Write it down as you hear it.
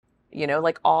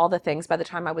like all the things. By the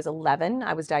time I was 11,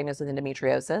 I was diagnosed with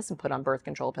endometriosis and put on birth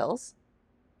control pills.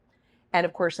 And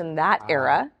of course, in that Wow.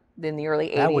 era, in the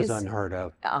early That was 80s, unheard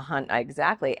of.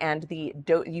 exactly. And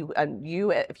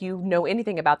if you know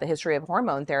anything about the history of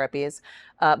hormone therapies,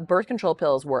 birth control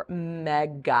pills were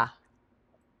mega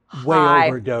Way high,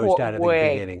 overdosed out of the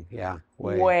way, beginning. Yeah,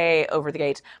 way. way over the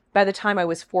gate. By the time I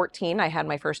was 14, I had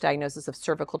my first diagnosis of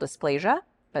cervical dysplasia.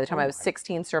 By the time Oh I was my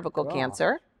 16, cervical gosh.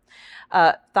 cancer.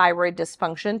 Thyroid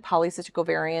dysfunction, polycystic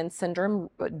ovarian syndrome.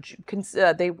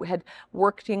 They had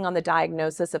working on the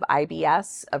diagnosis of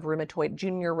IBS, of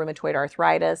junior rheumatoid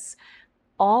arthritis,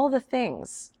 all the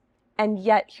things. And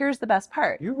yet, here's the best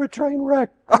part. You were a train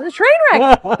wreck. The train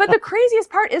wreck. But the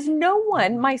craziest part is no Oh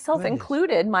one, my myself goodness.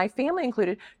 included, my family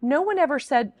included, no one ever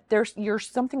said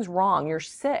something's wrong, you're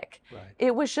sick. Right.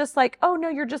 It was just like, oh no,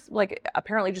 you're just like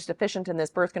apparently just deficient in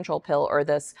this birth control pill or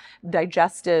this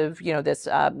digestive, this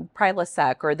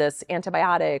Prilosec or this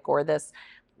antibiotic or this,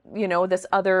 this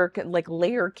other like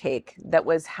layer cake that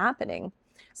was happening.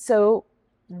 So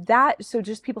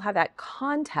just people have that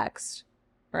context,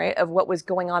 right, of what was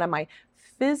going on in my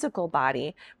physical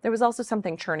body. There was also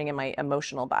something churning in my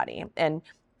emotional body. And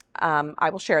I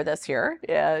will share this here.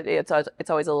 It's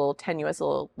always a little tenuous, a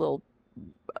little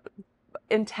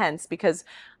intense because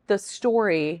the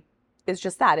story is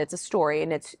just that. It's a story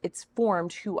and it's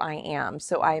formed who I am.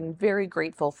 So I'm very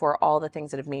grateful for all the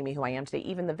things that have made me who I am today,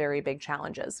 even the very big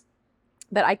challenges.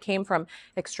 But I came from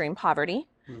extreme poverty.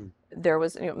 Hmm. There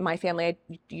was my family.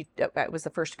 I was the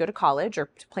first to go to college or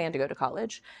to plan to go to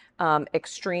college.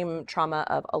 Extreme trauma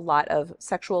of a lot of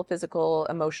sexual, physical,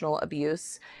 emotional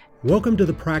abuse. Welcome to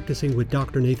the Practicing with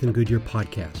Dr. Nathan Goodyear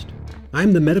podcast.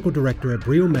 I'm the medical director at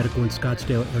Brio Medical in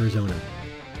Scottsdale, Arizona.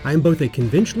 I am both a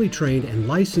conventionally trained and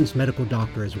licensed medical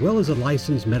doctor as well as a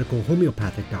licensed medical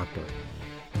homeopathic doctor.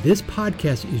 This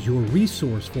podcast is your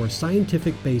resource for a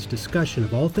scientific-based discussion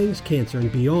of all things cancer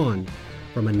and beyond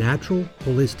from a natural,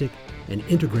 holistic, and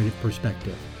integrative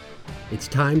perspective. It's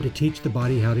time to teach the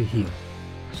body how to heal.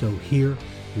 So here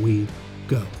we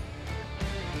go.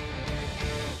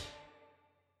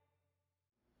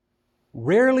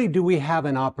 Rarely do we have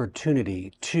an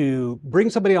opportunity to bring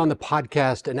somebody on the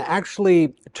podcast and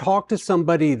actually talk to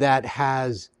somebody that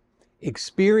has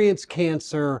experienced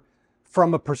cancer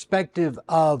from a perspective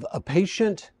of a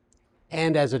patient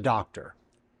and as a doctor.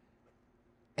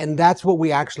 And that's what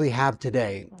we actually have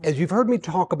today. As you've heard me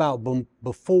talk about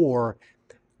before,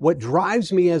 what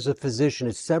drives me as a physician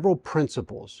is several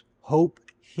principles: hope,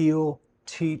 heal,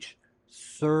 teach,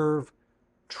 serve,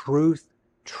 truth,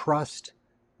 trust,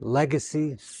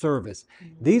 legacy, service.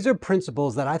 These are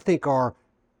principles that I think are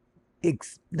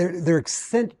they're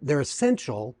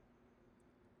essential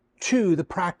to the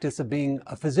practice of being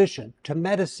a physician, to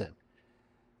medicine.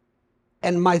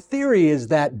 And my theory is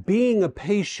that being a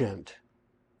patient,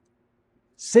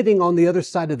 sitting on the other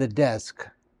side of the desk,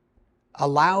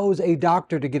 allows a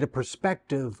doctor to get a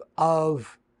perspective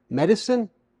of medicine,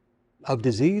 of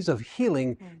disease, of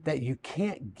healing that you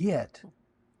can't get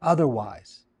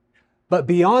otherwise. But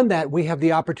beyond that, we have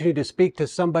the opportunity to speak to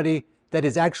somebody that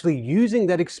is actually using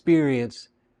that experience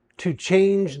to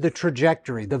change the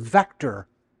trajectory, the vector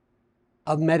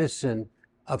of medicine,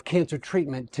 of cancer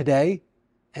treatment today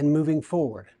and moving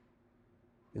forward.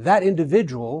 That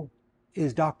individual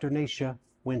is Dr. Nasha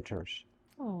Winters.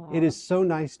 Aww. It is so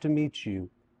nice to meet you.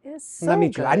 It's so Not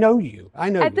meet good. you. I know you.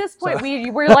 At this point,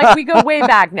 we're like, we go way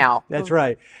back now. That's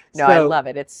right. No, I love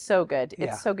it. It's so good. Yeah.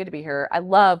 It's so good to be here. I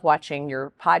love watching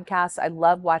your podcasts. I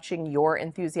love watching your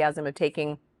enthusiasm of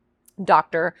taking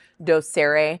Dr.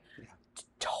 Docere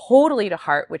totally to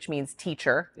heart, which means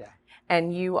teacher. Yeah.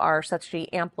 And you are such an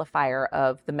amplifier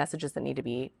of the messages that need to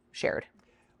be shared.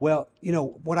 Well, you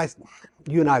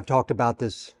and I have talked about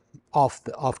this off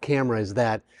camera, is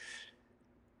that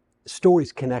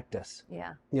stories connect us.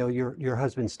 Yeah. Your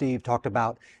husband Steve talked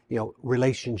about,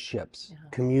 relationships,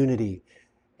 community.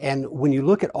 And when you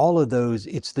look at all of those,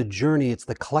 it's the journey, it's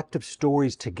the collective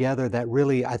stories together that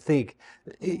really, I think,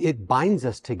 it binds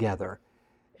us together.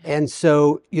 And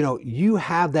so, you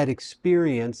have that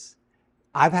experience.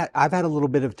 I've had a little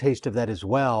bit of taste of that as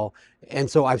well. And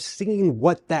so I've seen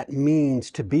what that means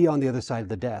to be on the other side of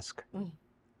the desk.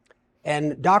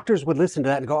 And doctors would listen to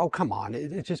that and go, oh, come on,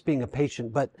 it's just being a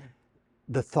patient. But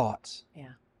the thoughts,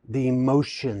 the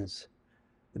emotions,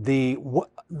 the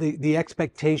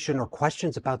expectation or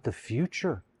questions about the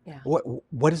future. Yeah.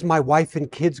 What is my wife and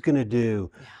kids going to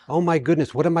do? Yeah. Oh my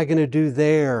goodness, what am I going to do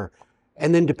there?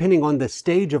 And then depending on the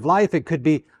stage of life, it could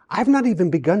be, I've not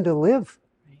even begun to live.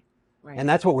 Right. And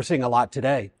that's what we're seeing a lot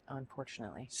today.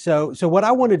 Unfortunately. So what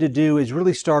I wanted to do is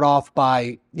really start off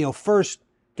by, first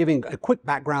giving a quick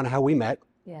background of how we met.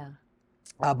 Yeah.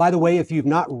 By the way, if you've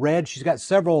not read, she's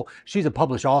a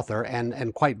published author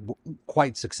and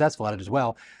quite successful at it as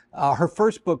well. Her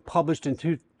first book, published in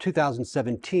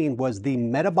 2017, was The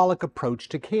Metabolic Approach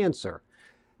to Cancer.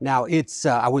 Now,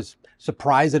 I was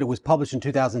surprised that it was published in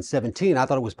 2017. I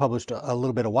thought it was published a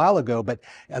little bit a while ago, but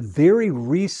a very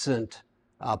recent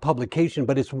publication.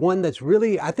 But it's one that's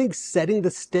really, I think, setting the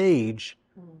stage,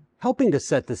 helping to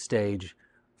set the stage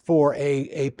for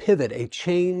a pivot, a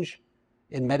change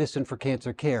in medicine for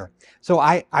cancer care. So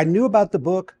I knew about the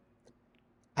book.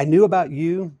 I knew about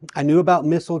you. I knew about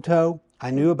Mistletoe. I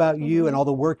knew about you and all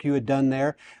the work you had done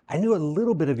there. I knew a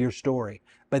little bit of your story.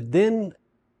 But then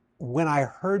when I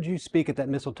heard you speak at that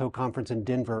Mistletoe conference in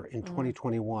Denver in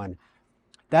 2021,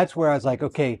 that's where I was like,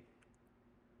 okay,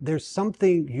 there's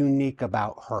something unique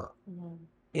about her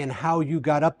in how you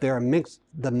got up there amidst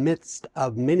the midst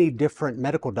of many different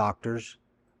medical doctors,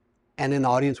 and in the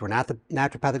audience were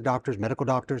naturopathic doctors, medical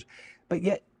doctors, but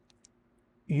yet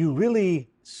you really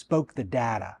spoke the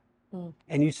data,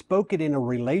 and you spoke it in a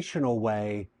relational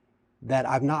way that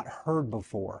I've not heard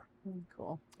before.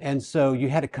 Cool. And so you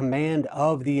had a command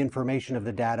of the information of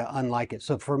the data unlike it.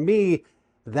 So for me,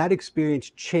 that experience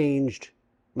changed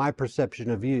my perception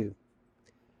of you.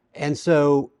 And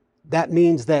so that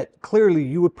means that clearly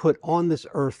you were put on this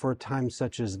earth for a time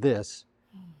such as this.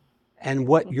 And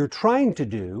what you're trying to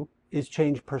do is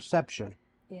change perception,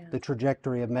 the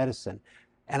trajectory of medicine.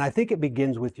 And I think it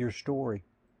begins with your story,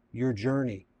 your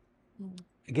journey.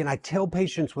 Again, I tell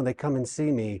patients when they come and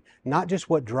see me, not just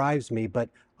what drives me, but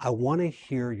I want to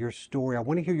hear your story. I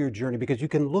want to hear your journey, because you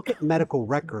can look at medical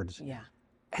records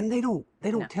and they don't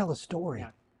tell a story.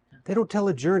 They don't tell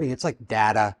a journey. It's like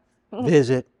data,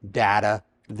 visit, data,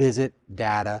 visit,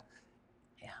 data.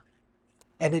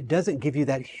 And it doesn't give you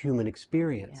that human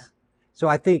experience. So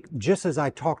I think just as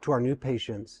I talk to our new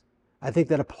patients, I think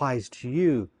that applies to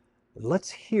you.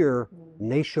 Let's hear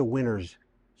Nasha Winner's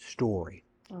story.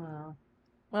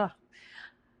 Well,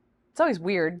 it's always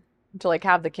weird to like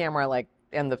have the camera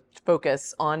and the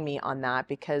focus on me on that,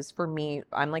 because for me,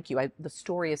 I'm like you, the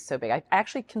story is so big. I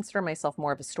actually consider myself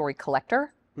more of a story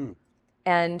collector.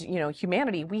 And,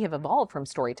 humanity, we have evolved from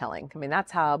storytelling. I mean,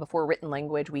 that's how before written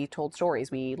language, we told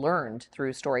stories. We learned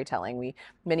through storytelling. We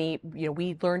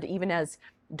learned even as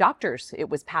doctors, it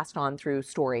was passed on through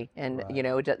story. And,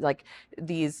 like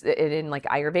these in like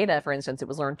Ayurveda, for instance, it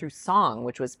was learned through song,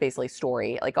 which was basically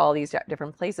story, like all these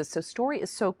different places. So story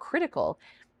is so critical.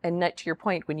 And to your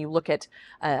point, when you look at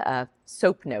a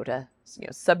SOAP note,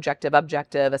 subjective,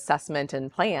 objective assessment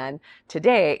and plan,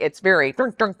 today it's very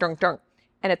dunk, dunk, dunk, dunk.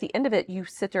 And at the end of it, you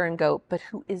sit there and go, but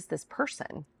who is this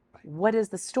person? What is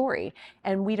the story?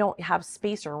 And we don't have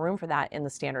space or room for that in the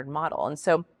standard model. And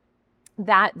so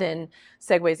that then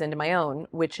segues into my own,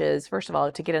 which is, first of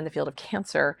all, to get in the field of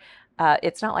cancer.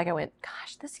 It's not like I went,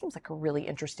 gosh, this seems like a really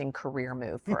interesting career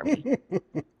move for me.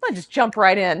 I'll just jump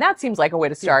right in. That seems like a way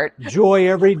to start. Joy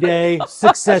every day,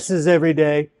 successes every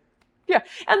day. Yeah.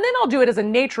 And then I'll do it as a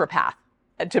naturopath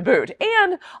to boot,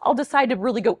 and I'll decide to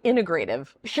really go integrative.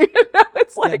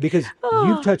 It's like, because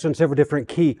you've touched on several different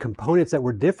key components that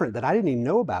were different that I didn't even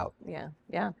know about.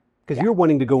 Because you're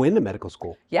wanting to go into medical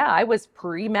school. I was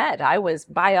pre-med. I was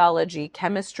biology,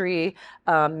 chemistry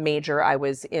major. I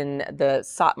was in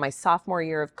my sophomore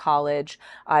year of college.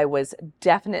 I was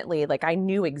definitely I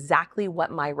knew exactly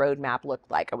what my roadmap looked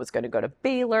like. I was going to go to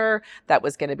Baylor. That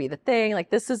was going to be the thing.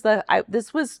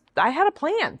 I had a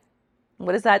plan.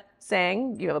 What is that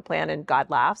saying? You have a plan and God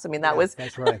laughs. I mean,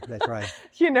 That's right. That's right.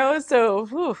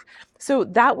 So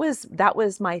that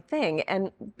was my thing.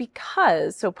 And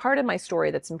so part of my story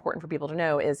that's important for people to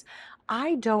know is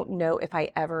I don't know if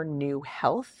I ever knew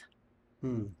health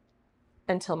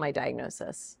until my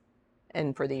diagnosis,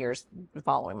 and for the years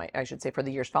following my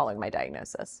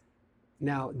diagnosis.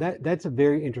 Now that's a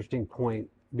very interesting point,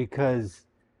 because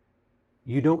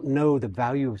you don't know the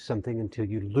value of something until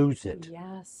you lose it.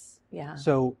 Yes. Yeah.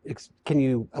 So can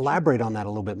you elaborate on that a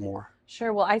little bit more?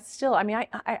 Sure. Well,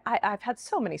 I've had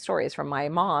so many stories from my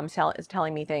mom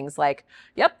telling me things like,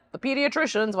 yep, the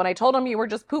pediatricians, when I told them you were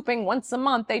just pooping once a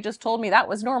month, they just told me that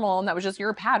was normal and that was just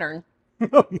your pattern.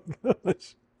 Oh,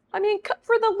 gosh. I mean,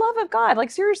 for the love of God,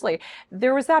 seriously,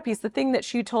 there was that piece. The thing that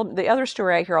she told, the other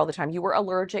story I hear all the time, you were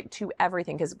allergic to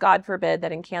everything, because God forbid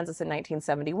that in Kansas in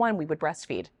 1971, we would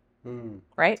breastfeed.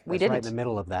 Right? We didn't. Right in the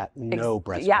middle of that. No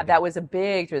breastfeeding. Yeah, that was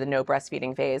through the no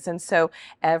breastfeeding phase. And so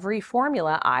every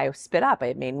formula I spit up,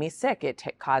 it made me sick. It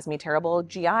caused me terrible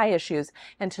GI issues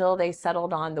until they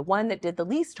settled on the one that did the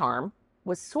least harm,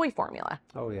 was soy formula.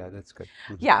 Oh yeah, that's good.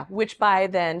 Yeah, which by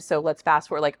then, so let's fast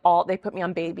forward, they put me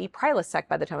on baby Prilosec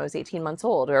by the time I was 18 months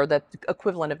old, or the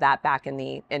equivalent of that back in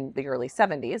the early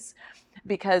 70s,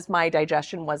 because my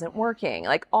digestion wasn't working.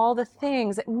 Like all the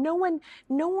things that no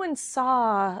one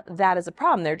saw that as a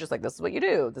problem. They're just like, this is what you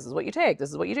do, this is what you take,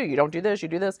 this is what you do. You don't do this, you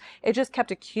do this. It just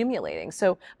kept accumulating.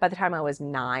 So by the time I was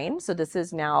 9, so this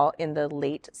is now in the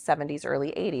late 70s,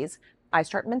 early 80s, I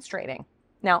start menstruating.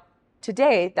 Now,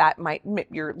 today,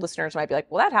 your listeners might be like,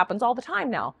 well, that happens all the time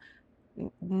now.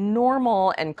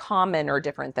 Normal and common are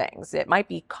different things. It might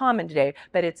be common today,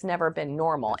 but it's never been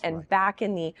normal. That's and right. Back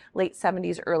in the late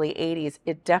 70s, early 80s,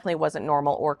 it definitely wasn't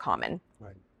normal or common.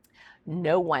 Right.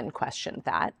 No one questioned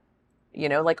that.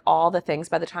 Like all the things.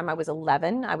 By the time I was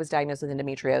 11, I was diagnosed with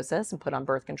endometriosis and put on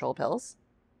birth control pills.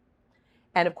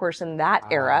 And of course, in that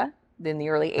era, in the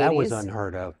early 80s, that was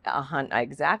unheard of.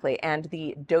 Exactly. And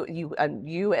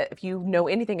if you know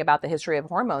anything about the history of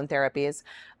hormone therapies,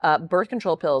 birth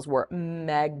control pills were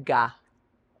mega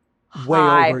Way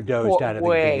high, overdosed out of the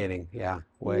beginning. Yeah,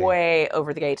 way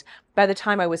over the gate. By the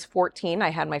time I was 14,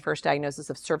 I had my first diagnosis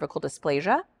of cervical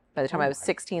dysplasia. By the time I was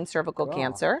 16, cervical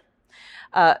cancer.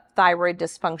 Thyroid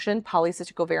dysfunction,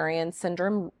 polycystic ovarian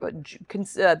syndrome.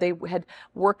 They had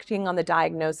working on the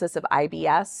diagnosis of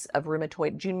IBS, of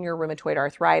junior rheumatoid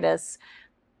arthritis,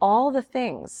 all the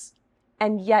things.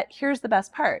 And yet, here's the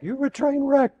best part. You were a train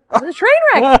wreck. I was a train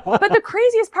wreck. But the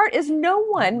craziest part is no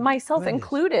one, myself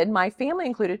included, my family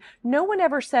included, no one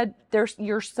ever said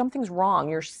something's wrong,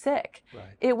 you're sick. Right.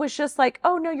 It was just like,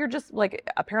 oh no, you're just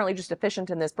apparently just deficient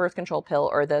in this birth control pill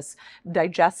or this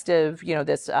digestive,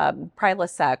 this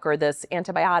Prilosec or this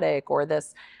antibiotic or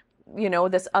this,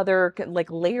 this other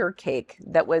layer cake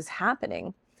that was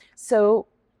happening. So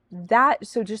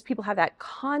just people have that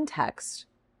context,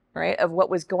 right, of what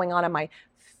was going on in my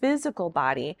physical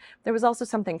body. There was also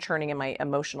something churning in my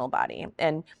emotional body.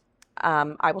 And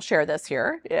I will share this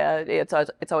here. It's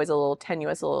always a little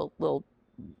tenuous, a little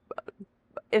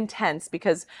intense,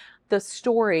 because the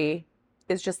story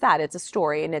is just that. It's a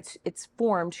story, and it's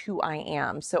formed who I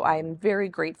am. So I'm very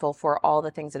grateful for all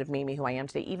the things that have made me who I am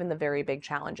today, even the very big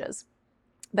challenges.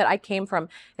 But I came from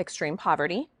extreme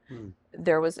poverty.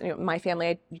 There was, my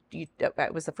family, I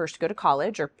was the first to go to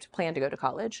college or to plan to go to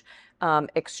college.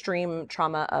 Extreme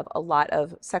trauma of a lot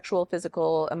of sexual,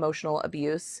 physical, emotional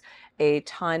abuse, a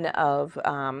ton of,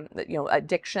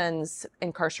 addictions,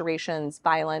 incarcerations,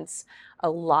 violence, a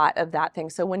lot of that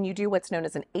thing. So when you do what's known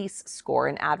as an ACE score,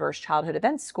 an adverse childhood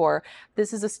event score,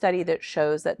 this is a study that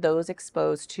shows that those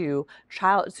exposed to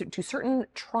certain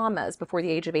traumas before the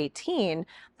age of 18,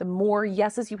 the more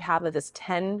yeses you have of this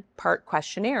 10-part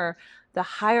questionnaire, the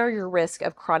higher your risk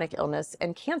of chronic illness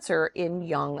and cancer in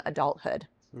young adulthood.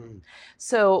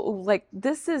 So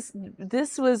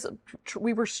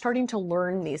we were starting to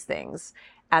learn these things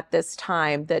at this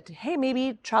time, that, hey,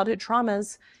 maybe childhood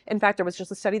traumas. In fact, there was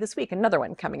just a study this week, another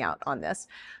one coming out on this,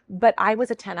 but I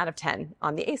was a 10 out of 10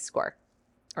 on the ACE score.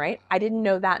 Right? I didn't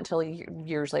know that until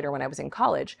years later when I was in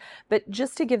college. But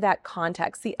just to give that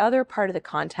context, the other part of the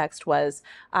context was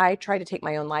I tried to take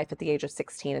my own life at the age of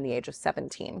 16 and the age of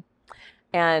 17.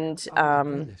 And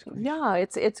yeah,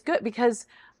 it's good because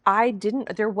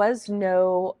there was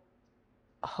no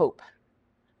hope.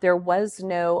 There was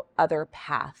no other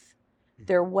path.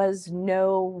 There was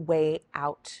no way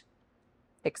out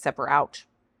except for out.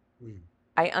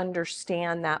 I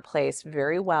understand that place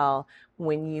very well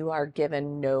when you are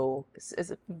given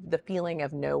the feeling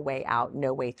of no way out,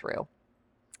 no way through.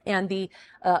 And the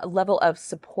level of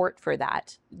support for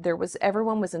that,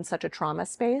 everyone was in such a trauma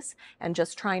space and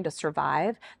just trying to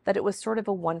survive that it was sort of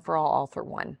a one for all for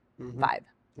one vibe.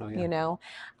 Oh, yeah.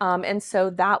 And so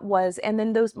that was, and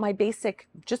then my basic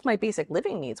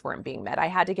living needs weren't being met. I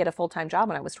had to get a full-time job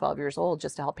when I was 12 years old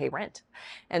just to help pay rent.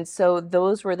 And so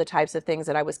those were the types of things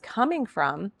that I was coming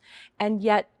from. And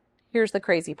yet, here's the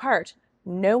crazy part.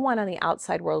 No one on the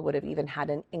outside world would have even had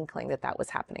an inkling that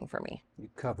was happening for me. You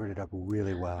covered it up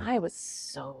really well. I was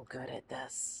so good at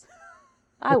this.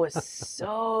 I was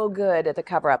so good at the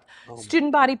cover-up.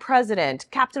 Student body president,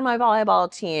 captain of my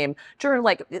volleyball team,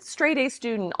 straight A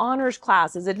student, honors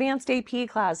classes, advanced AP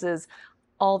classes,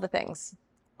 all the things.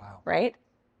 Wow. Right?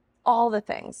 All the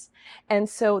things. And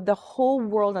so the whole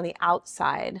world on the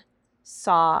outside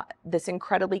saw this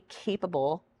incredibly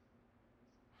capable,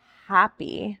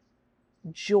 happy,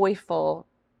 joyful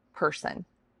person.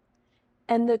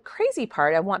 And the crazy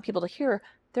part, I want people to hear,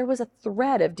 there was a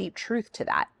thread of deep truth to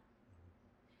that.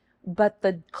 But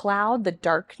the cloud, the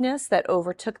darkness that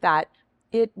overtook that,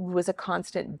 it was a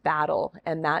constant battle.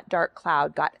 And that dark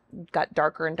cloud got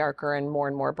darker and darker and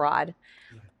more broad.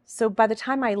 So by the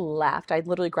time I left, I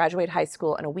literally graduated high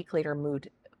school and a week later moved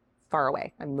far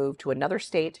away. I moved to another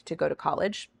state to go to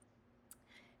college.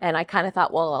 And I kind of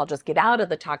thought, well, I'll just get out of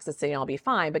the toxicity and I'll be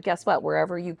fine. But guess what?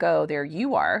 Wherever you go, there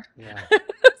you are. Yeah.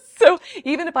 So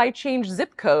even if I changed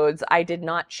zip codes, I did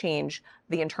not change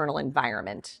the internal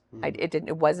environment.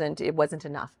 It wasn't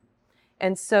enough.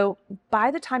 And so by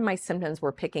the time my symptoms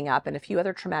were picking up and a few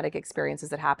other traumatic experiences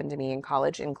that happened to me in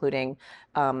college, including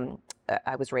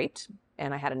I was raped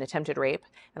and I had an attempted rape,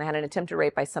 and I had an attempted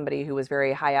rape by somebody who was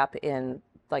very high up in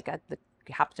the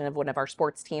captain of one of our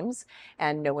sports teams,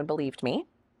 and no one believed me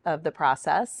of the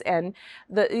process. And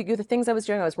the things I was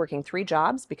doing, I was working 3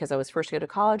 jobs because I was first to go to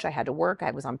college. I had to work. I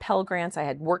was on Pell Grants. I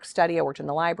had work study. I worked in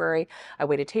the library. I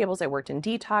waited tables. I worked in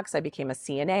detox. I became a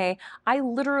CNA. I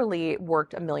literally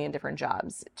worked a million different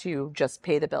jobs to just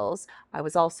pay the bills. I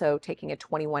was also taking a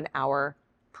 21-hour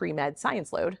pre-med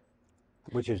science load.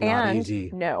 Which is not And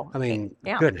easy. no, I mean,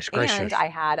 yeah. goodness gracious. And I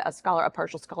had a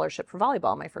partial scholarship for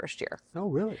volleyball my first year. Oh,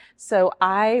 really? So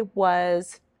I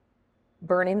was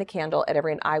burning the candle at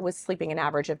and I was sleeping an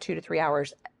average of 2 to 3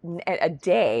 hours a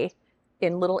day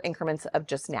in little increments of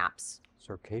just naps.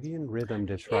 Circadian rhythm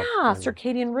disruption. Yeah,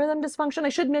 circadian rhythm dysfunction. I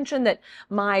should mention that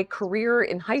my career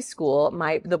in high school,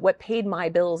 what paid my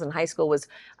bills in high school was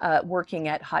working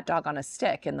at Hot Dog on a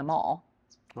Stick in the mall.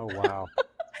 Oh, wow.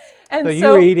 And so you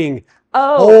were eating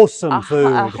wholesome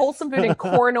food. Wholesome food and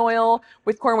corn oil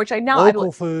with corn, which I now Local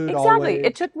food. Exactly. Always.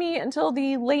 It took me until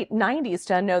the late 90s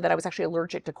to know that I was actually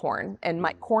allergic to corn, and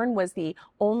my corn was the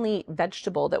only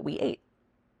vegetable that we ate.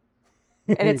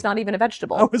 And it's not even a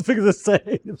vegetable. I was thinking the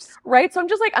same. Right? So I'm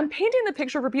just I'm painting the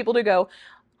picture for people to go,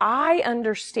 I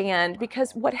understand,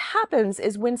 because what happens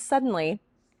is when suddenly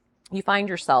you find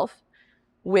yourself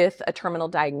with a terminal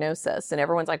diagnosis, and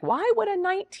everyone's like, why would a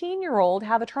 19-year-old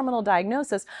have a terminal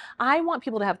diagnosis? I want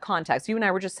people to have context. You and I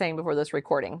were just saying before this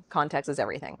recording, context is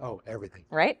everything. Oh, everything.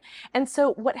 Right? And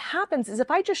so what happens is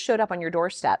if I just showed up on your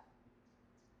doorstep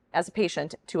as a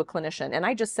patient to a clinician and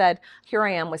I just said, here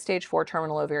I am with stage 4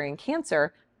 terminal ovarian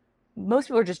cancer, most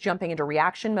people are just jumping into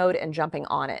reaction mode and jumping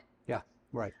on it. Yeah,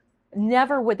 right.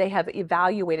 Never would they have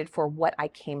evaluated for what I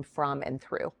came from and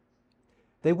through.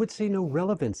 They would see no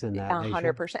relevance in that.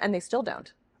 100%, and they still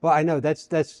don't. Well, I know that's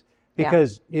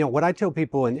because, what I tell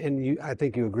people, and you, I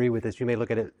think you agree with this, you may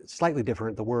look at it slightly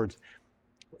different, the words,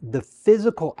 the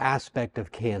physical aspect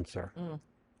of cancer.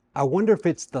 I wonder if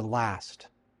it's the last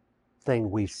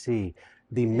thing we see.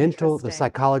 The mental, the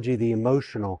psychology, the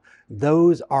emotional,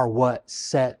 those are what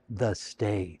set the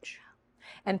stage.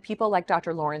 And people like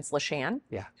Dr. Lawrence Lashan,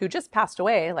 who just passed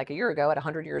away like a year ago at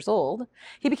 100 years old,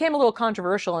 he became a little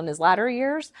controversial in his latter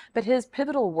years, but his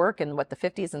pivotal work in the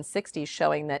 50s and 60s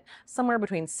showing that somewhere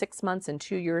between 6 months and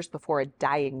 2 years before a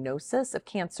diagnosis of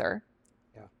cancer,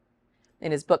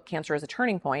 in his book, Cancer as a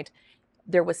Turning Point,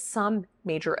 there was some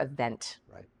major event.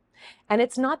 Right. And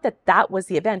it's not that was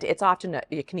the event. It's often,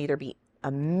 it can either be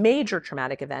a major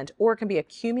traumatic event or it can be a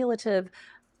cumulative,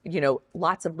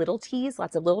 lots of little T's,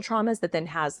 lots of little traumas that then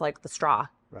has the straw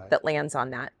that lands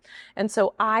on that. And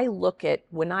so I look at,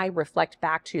 when I reflect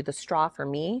back to the straw for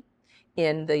me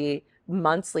in the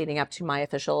months leading up to my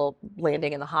official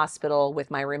landing in the hospital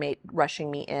with my roommate rushing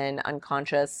me in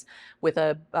unconscious with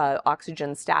a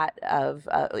oxygen stat of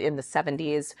in the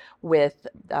 70s, with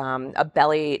a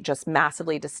belly just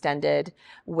massively distended,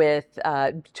 with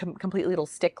completely little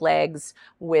stick legs,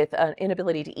 with an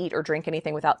inability to eat or drink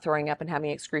anything without throwing up and having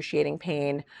excruciating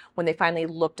pain. When they finally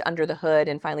looked under the hood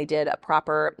and finally did a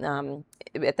proper,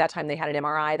 at that time they had an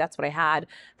MRI, that's what I had.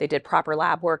 They did proper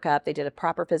lab workup, they did a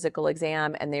proper physical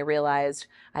exam, and they realized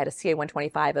I had a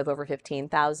CA-125 of over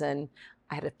 15,000.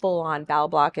 I had a full-on bowel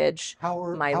blockage.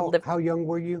 How young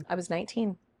were you? I was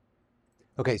 19.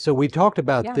 Okay, so we talked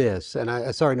about this, and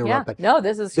I sorry to interrupt, but no,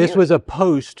 this was a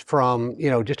post from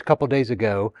just a couple of days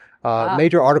ago.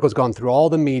 Major articles gone through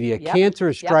all the media. Cancer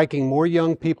is striking more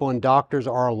young people, and doctors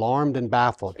are alarmed and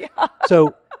baffled.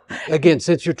 So, again,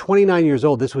 since you're 29 years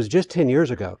old, this was just 10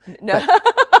 years ago. No.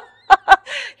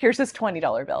 Here's this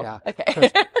 $20 bill. Yeah.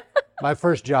 Okay. My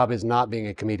first job is not being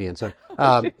a comedian, so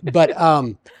but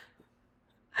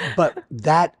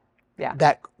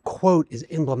that quote is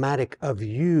emblematic of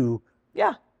you.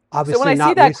 Yeah. Obviously, so when I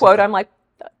see that quote, I'm like,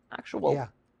 actual,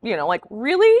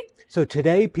 really? So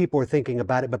today people are thinking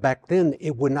about it, but back then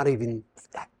it would not even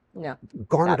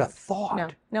garnered a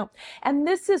thought. No. And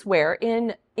this is where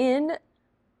in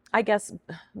I guess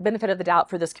benefit of the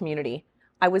doubt for this community,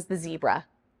 I was the zebra.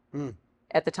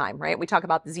 At the time, right? We talk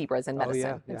about the zebras in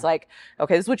medicine. It's like,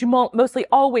 okay, this is what you mostly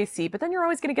always see, but then you're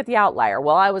always going to get the outlier.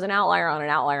 Well, I was an outlier on an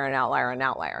outlier, an outlier, an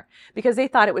outlier, because they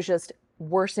thought it was just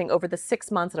worsening over the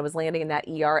 6 months that I was landing in that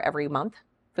ER every month.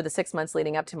 for the 6 months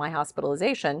leading up to my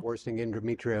hospitalization. Worsening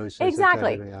endometriosis, et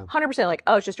Exactly. cetera, yeah. 100% like,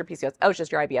 oh, it's just your PCOS. Oh, it's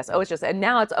just your IBS. Oh, it's just, and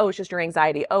now it's, oh, it's just your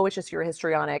anxiety. Oh, it's just your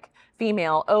histrionic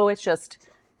female. Oh, it's just,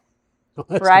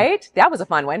 That's right? That was a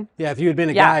fun one. Yeah, if you had been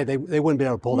a Yeah. guy, they wouldn't be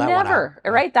able to pull that one out. Never,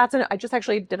 right? I just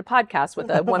actually did a podcast with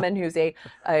a woman who's a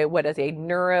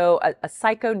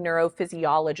psycho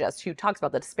neurophysiologist who talks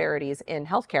about the disparities in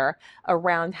healthcare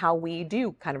around how we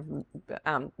do kind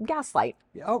of gaslight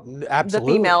Oh, the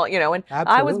absolutely. female, and I was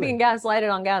Absolutely. being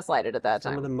gaslighted at that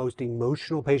Some of time. the most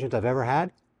emotional patients I've ever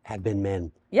had have been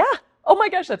men. Yeah. Oh my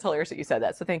gosh, that's hilarious that you said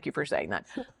that. So thank you for saying that.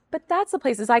 But that's the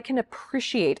places I can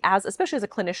appreciate especially as a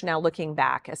clinician now looking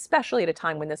back, especially at a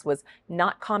time when this was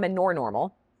not common nor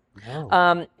normal.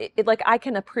 Oh. Like I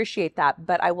can appreciate that,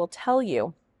 but I will tell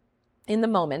you in the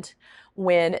moment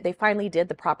when they finally did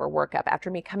the proper workup after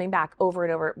me coming back over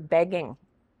and over, begging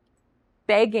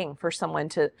for someone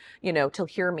to, to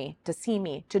hear me, to see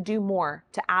me, to do more,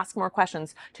 to ask more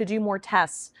questions, to do more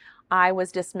tests. I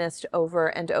was dismissed over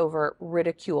and over,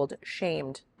 ridiculed,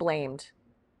 shamed, blamed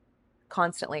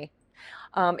constantly.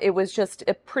 It was just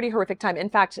a pretty horrific time. In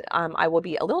fact, I will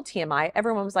be a little TMI.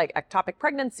 Everyone was like ectopic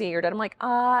pregnancy or dead. I'm like,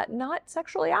 not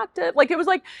sexually active. Like it was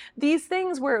like these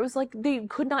things where it was like they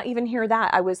could not even hear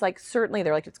that. I was like, certainly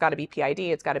they're like, it's got to be PID.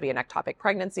 It's got to be an ectopic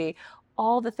pregnancy.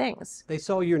 All the things. They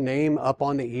saw your name up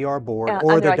on the ER board And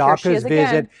or they're the like, "Here she doctor's is again."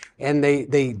 visit, and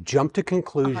they jumped to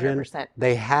conclusion. 100%.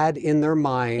 They had in their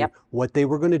mind Yep. what they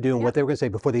were going to do and what they were going to say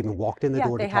before they even walked in the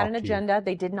door to They talk had an to you. agenda.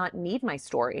 They did not need my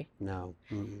story. No.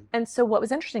 Mm-mm. And so what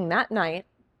was interesting that night,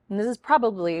 and this is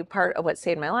probably part of what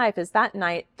saved my life, is that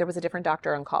night there was a different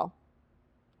doctor on call,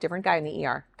 different guy in the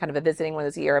ER, kind of visiting one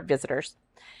of those ER visitors.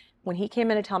 When he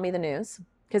came in to tell me the news,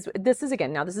 because this is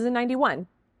in 91.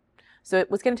 So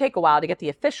it was going to take a while to get the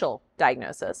official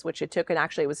diagnosis, which it took, and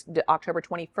actually it was October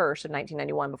 21st of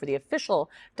 1991 before the official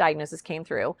diagnosis came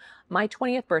through. My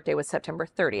 20th birthday was September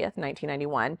 30th,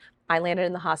 1991. I landed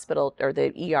in the hospital or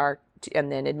the ER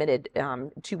and then admitted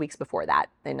 2 weeks before that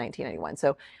in 1991.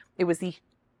 So it was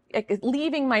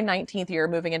leaving my 19th year,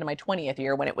 moving into my 20th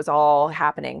year when it was all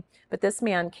happening. But this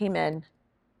man came in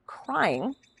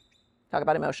crying, talk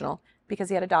about emotional, because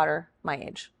he had a daughter my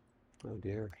age. Oh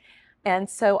dear. And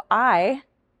so I,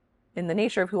 in the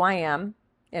nature of who I am,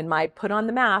 and my put on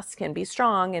the mask and be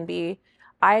strong and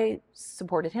I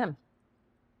supported him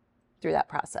through that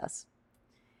process.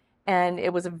 And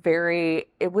it was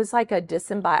like a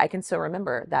I can still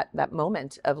remember that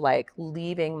moment of like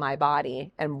leaving my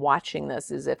body and watching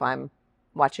this as if I'm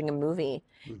watching a movie,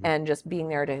 Mm-hmm. and just being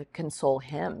there to console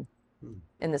him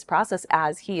in this process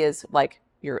as he is like,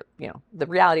 the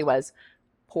reality was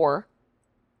poor,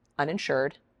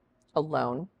 uninsured,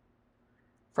 alone,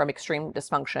 from extreme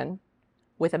dysfunction,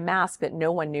 with a mask that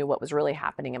no one knew what was really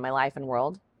happening in my life and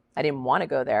world. I didn't want to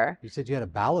go there. You said you had a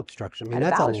bowel obstruction. I mean, I had a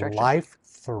that's bowel a obstruction.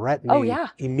 life-threatening, Oh, yeah.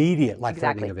 immediate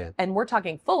life-threatening event. And we're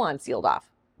talking full on sealed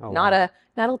off, Oh, not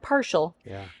wow. a partial.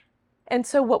 Yeah. And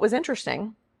so what was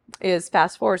interesting is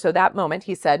fast forward. So that moment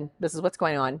he said, this is what's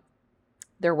going on.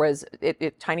 There was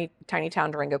tiny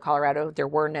town, Durango, Colorado. There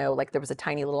was a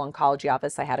tiny little oncology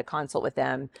office. I had a consult with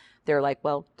them. They're like,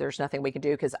 well, there's nothing we can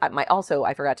do because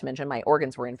I forgot to mention my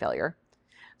organs were in failure.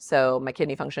 So my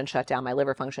kidney function shut down, my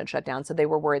liver function shut down. So they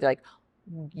were worried, like,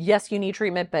 yes, you need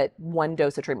treatment, but one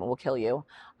dose of treatment will kill you.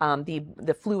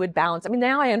 The fluid balance. I mean,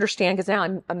 now I understand because now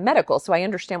I'm a medical, so I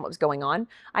understand what was going on.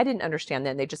 I didn't understand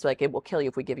then. They just were like, it will kill you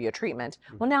if we give you a treatment.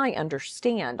 Well, now I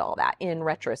understand all that in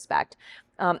retrospect.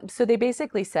 So they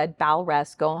basically said, bowel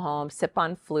rest, go home, sip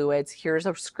on fluids. Here's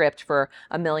a script for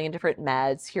a million different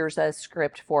meds. Here's a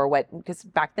script for because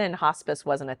back then hospice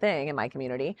wasn't a thing in my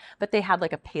community, but they had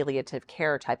like a palliative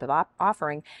care type of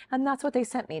offering. And that's what they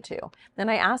sent me to. Then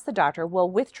I asked the doctor, well,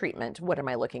 with treatment, what am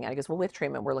I looking at? He goes, well, with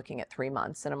treatment, we're looking at 3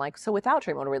 months. And I'm like, so without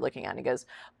treatment, what are we looking at? And he goes,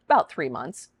 about 3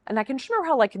 months. And I can just remember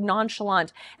how like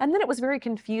nonchalant. And then it was very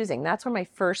confusing. That's when my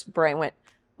first brain went,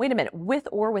 wait a minute, with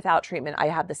or without treatment, I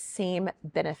have the same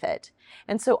benefit.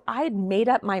 And so I had made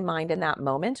up my mind in that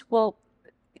moment. Well,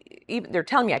 even they're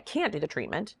telling me I can't do the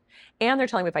treatment, and they're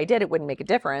telling me if I did, it wouldn't make a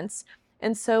difference.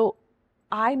 And so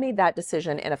I made that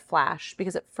decision in a flash,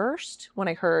 because at first, when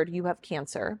I heard you have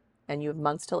cancer and you have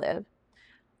months to live,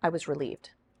 I was relieved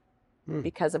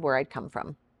because of where I'd come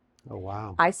from. Oh,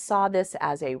 wow. I saw this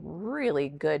as a really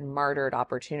good martyred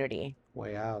opportunity.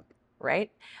 Way out.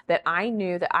 Right? That I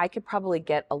knew that I could probably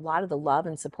get a lot of the love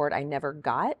and support I never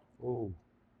got Ooh.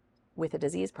 with a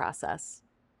disease process.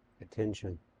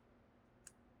 Attention.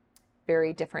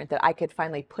 Very different, that I could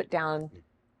finally put down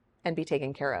and be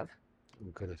taken care of.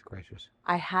 Oh, goodness gracious.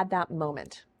 I had that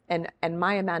moment. And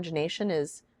my imagination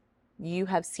is you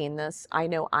have seen this. I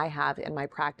know I have in my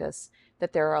practice,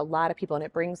 that there are a lot of people, and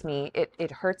it brings me,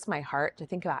 it hurts my heart to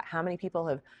think about how many people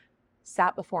have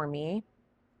sat before me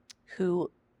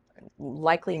who,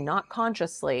 likely not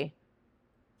consciously,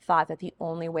 thought that the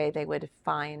only way they would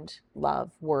find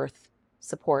love, worth,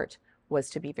 support was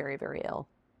to be very, very ill.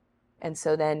 And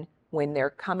so then when they're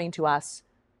coming to us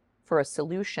for a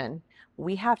solution,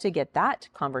 we have to get that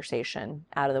conversation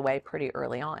out of the way pretty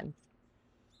early on.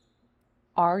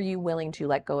 Are you willing to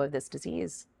let go of this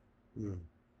disease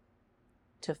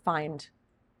to find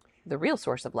the real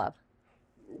source of love?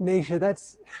 Nasha,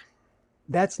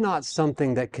 that's not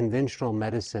something that conventional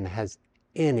medicine has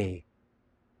any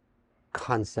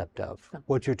concept of. No.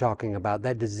 What you're talking about,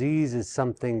 that disease is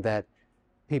something that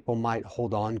people might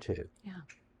hold on to,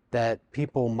 that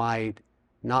people might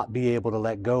not be able to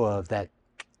let go of, that,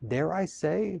 dare I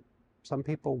say, some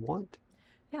people want.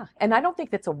 Yeah. And I don't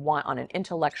think that's a want on an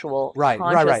intellectual, Right.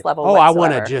 conscious level Oh, whatsoever. I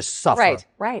want to just suffer.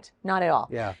 Right. Not at all.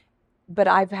 Yeah. But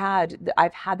I've had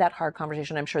that hard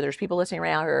conversation. I'm sure there's people listening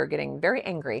right now who are getting very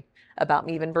angry about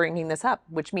me even bringing this up,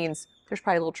 which means there's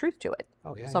probably a little truth to it.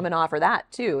 Oh, yeah. So I'm going to offer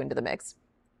that too into the mix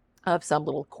of some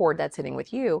little chord that's hitting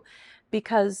with you,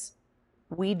 because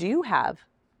we do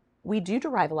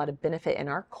derive a lot of benefit in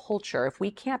our culture. If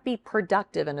we can't be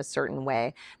productive in a certain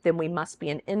way, then we must be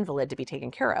an invalid to be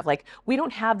taken care of. Like, we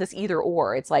don't have this either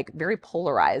or. It's like very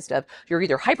polarized of you're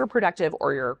either hyper productive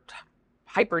or you're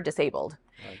hyper disabled.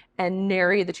 Right. And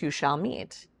nary the two shall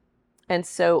meet. And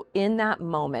so in that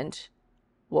moment,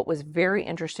 what was very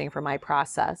interesting for my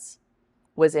process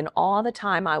was, in all the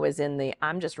time I was in the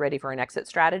I'm just ready for an exit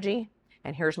strategy,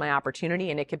 and here's my opportunity,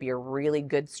 and it could be a really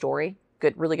good story,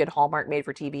 really good Hallmark made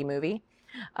for TV movie.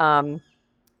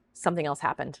 Something else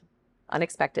happened,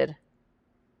 unexpected.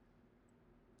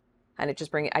 And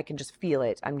I can just feel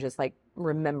it. I'm just like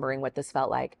remembering what this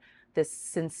felt like, this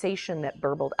sensation that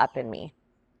burbled up in me,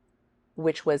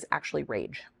 which was actually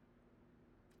rage.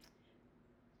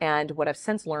 And what I've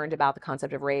since learned about the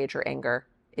concept of rage or anger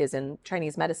is, in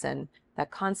Chinese medicine,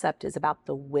 that concept is about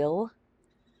the will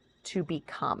to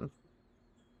become.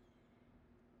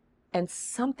 And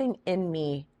something in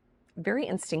me very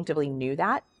instinctively knew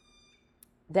that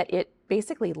it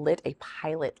basically lit a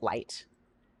pilot light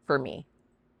for me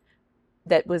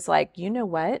that was like, you know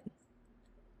what?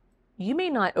 You may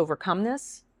not overcome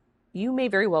this. You may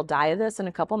very well die of this in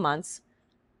a couple months,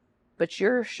 but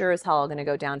you're sure as hell going to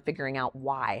go down figuring out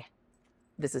why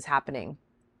this is happening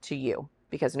to you,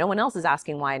 because no one else is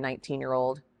asking why a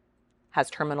 19-year-old has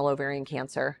terminal ovarian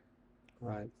cancer.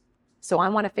 Right. So I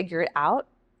want to figure it out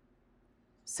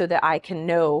so that I can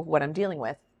know what I'm dealing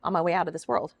with on my way out of this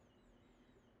world.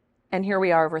 And here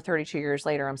we are over 32 years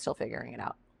later, I'm still figuring it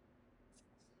out.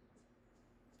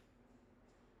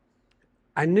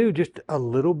 I knew just a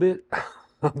little bit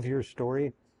of your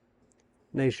story,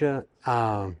 Nasha.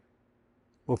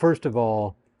 Well, first of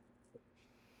all,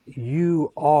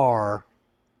 you are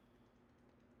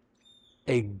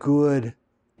a good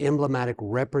emblematic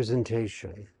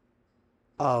representation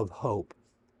of hope,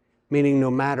 meaning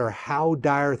no matter how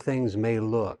dire things may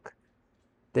look,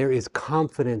 there is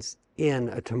confidence in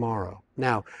a tomorrow.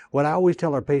 Now, what I always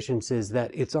tell our patients is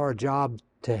that it's our job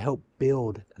to help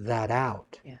build that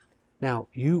out. Yeah. Now,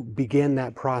 you begin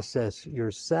that process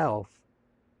yourself,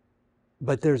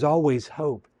 but there's always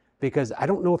hope, because I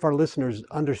don't know if our listeners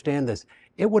understand this.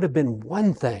 It would have been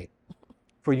one thing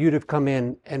for you to have come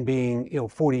in and being,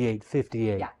 48,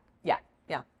 58.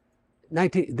 Yeah.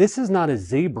 19, this is not a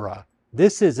zebra.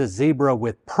 This is a zebra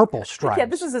with purple stripes. Yeah,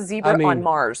 this is a zebra on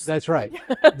Mars. That's right.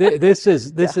 This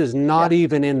is not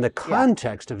even in the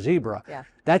context of zebra. Yeah.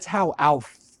 That's how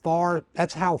far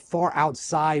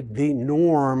outside the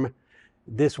norm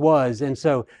this was. And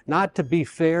so, not to be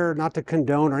fair, not to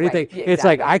condone or anything, Right. Yeah, it's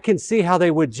like, I can see how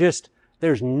they would just,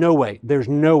 there's no way.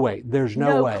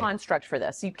 No construct for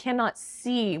this. You cannot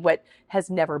see what has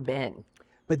never been.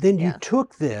 But then you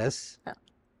took this,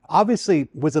 obviously,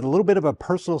 was it a little bit of a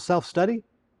personal self-study?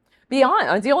 Beyond,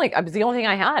 it was the only thing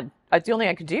I had. It's the only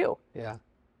thing I could do. Yeah.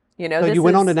 So you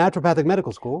went on to naturopathic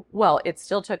medical school. Well, it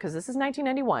still took, because this is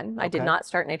 1991. I did Okay. not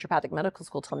start naturopathic medical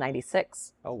school till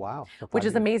 96. Oh, wow. So Which 5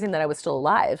 is years. amazing that I was still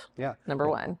alive. Yeah. Number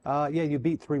one. Yeah, you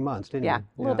beat 3 months, didn't Yeah, you?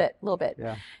 a little bit.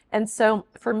 Yeah. And so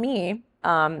for me,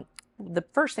 the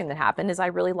first thing that happened is I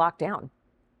really locked down.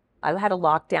 I had to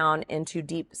lock down into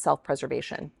deep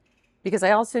self-preservation, because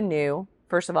I also knew,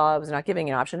 first of all, I was not giving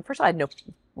an option. First of all, I had no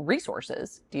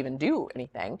resources to even do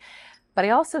anything. But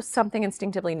I also something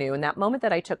instinctively knew in that moment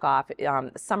that I took off,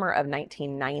 summer of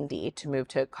 1990, to move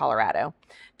to Colorado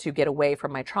to get away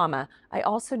from my trauma. I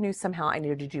also knew somehow I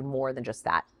needed to do more than just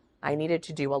that. I needed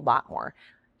to do a lot more.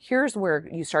 here's where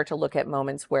you start to look at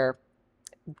moments where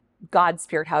God's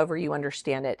spirit, however you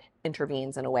understand it,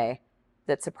 intervenes in a way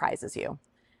that surprises you.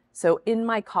 So in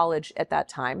my college at that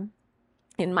time,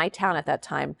 in my town at that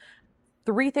time,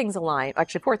 3 things aligned,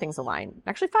 actually 4 things aligned,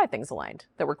 actually 5 things aligned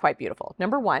that were quite beautiful.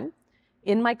 Number one,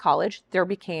 in my college, there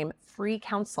became free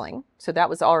counseling. So that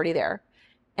was already there.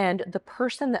 And the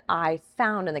person that I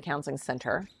found in the counseling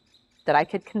center that I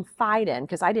could confide in,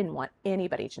 because I didn't want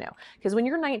anybody to know. Because when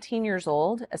you're 19 years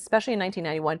old, especially in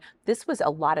 1991, this was a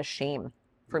lot of shame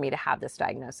for me to have this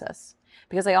diagnosis.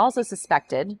 Because I also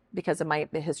suspected, because of my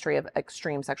history of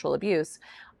extreme sexual abuse,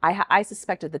 I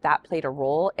suspected that that played a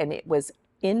role, and it was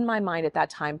in my mind at that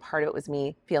time, part of it was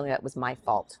me feeling that it was my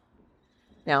fault.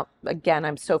 Now, again,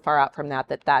 I'm so far out from that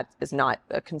is not,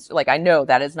 like, I know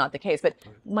that is not the case, but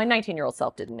my 19-year-old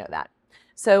self didn't know that.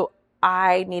 So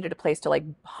I needed a place to like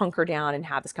hunker down and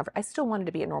have this comfort. I still wanted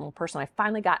to be a normal person. I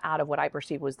finally got out of what I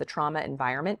perceived was the trauma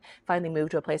environment, finally moved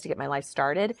to a place to get my life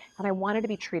started. And I wanted to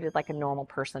be treated like a normal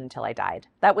person until I died.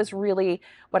 That was really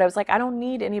what I was like. I don't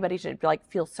need anybody to like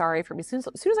feel sorry for me. As soon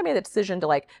as I made the decision to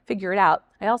like figure it out,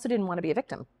 I also didn't want to be a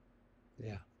victim.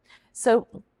 Yeah.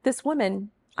 So this woman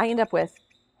I end up with,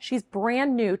 she's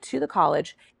brand new to the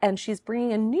college, and she's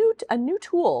bringing a new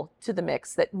tool to the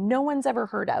mix that no one's ever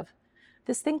heard of.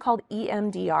 This thing called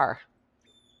EMDR.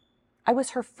 I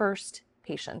was her first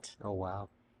patient. Oh, wow.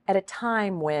 At a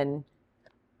time when,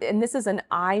 and this is an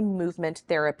eye movement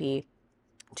therapy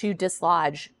to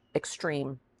dislodge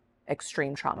extreme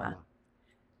trauma.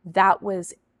 That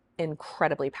was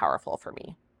incredibly powerful for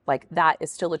me. Like, that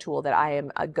is still a tool that I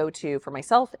am a go-to for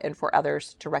myself and for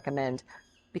others to recommend,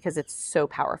 because it's so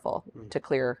powerful to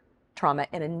clear trauma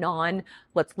in a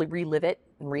let's relive it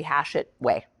and rehash it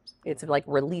way. It's like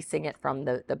releasing it from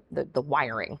the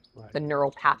wiring, right, the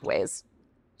neural pathways.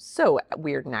 So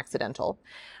weird and accidental.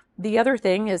 The other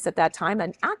thing is, at that time,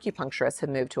 an acupuncturist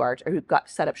had moved to who got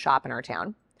set up shop in our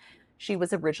town. She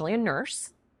was originally a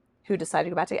nurse who decided to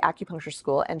go back to acupuncture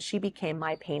school, and she became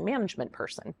my pain management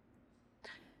person.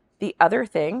 The other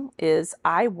thing is,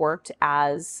 I worked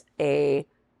as a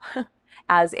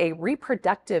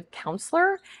reproductive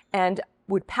counselor and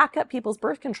would pack up people's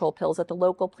birth control pills at the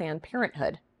local Planned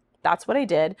Parenthood. That's what I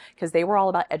did, because they were all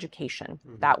about education.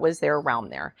 That was their realm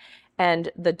there.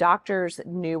 And the doctors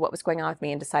knew what was going on with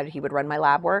me and decided he would run my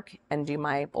lab work and do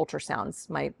my ultrasounds,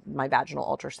 my vaginal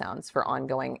ultrasounds for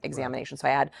ongoing examination. So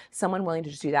I had someone willing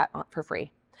to just do that for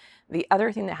free. The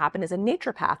other thing that happened is a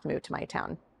naturopath moved to my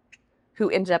town, who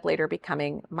ended up later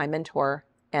becoming my mentor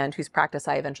and whose practice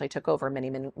I eventually took over many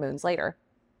moons later.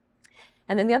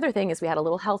 And then the other thing is, we had a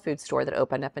little health food store that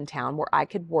opened up in town where I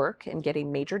could work and get a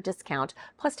major discount,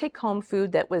 plus take home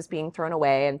food that was being thrown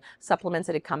away and supplements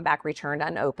that had come back returned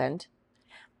unopened.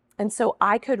 And so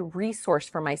I could resource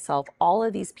for myself all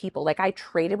of these people. Like, I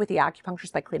traded with the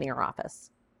acupuncturist by cleaning her office.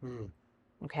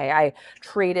 Okay, I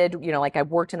traded, like, I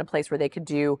worked in a place where they could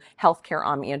do healthcare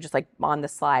on me and just like on the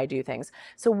sly do things.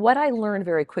 So what I learned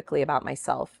very quickly about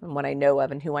myself and what I know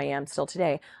of and who I am still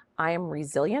today, I am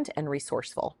resilient and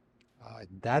resourceful.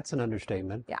 That's an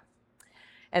understatement. Yeah.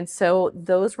 And so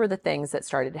those were the things that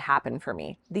started to happen for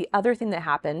me. The other thing that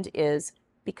happened is,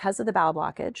 because of the bowel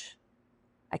blockage,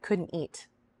 I couldn't eat.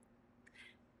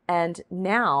 And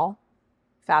now,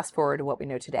 fast forward to what we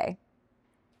know today.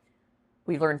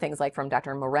 We learned things like from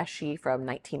Dr. Moreshi from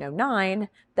 1909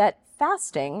 that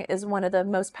fasting is one of the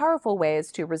most powerful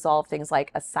ways to resolve things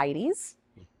like ascites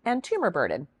and tumor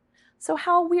burden. So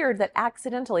how weird that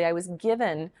accidentally I was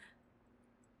given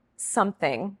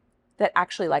something that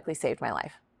actually likely saved my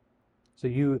life. So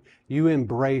you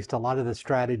embraced a lot of the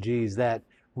strategies that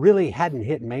really hadn't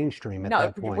hit mainstream at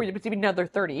that point. It was even another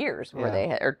 30 years where they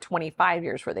had, or 25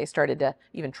 years where they started to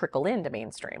even trickle into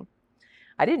mainstream.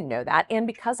 I didn't know that. And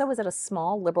because I was at a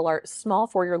small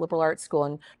 4-year liberal arts school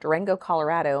in Durango,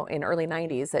 Colorado in early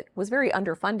 90s that was very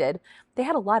underfunded, they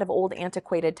had a lot of old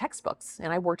antiquated textbooks,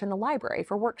 and I worked in the library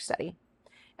for work study.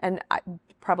 And I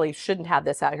probably shouldn't have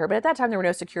this out here, but at that time there were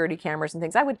no security cameras and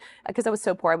things. Because I was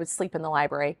so poor, I would sleep in the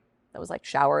library. I was like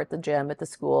shower at the gym, at the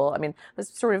school. I mean, I was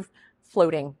sort of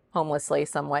floating homelessly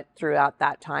somewhat throughout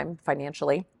that time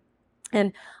financially.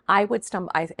 And I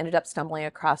ended up stumbling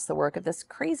across the work of this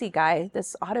crazy guy,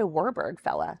 this Otto Warburg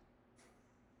fella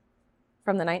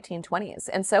from the 1920s.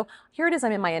 And so here it is,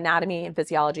 I'm in my anatomy and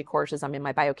physiology courses, I'm in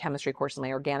my biochemistry courses,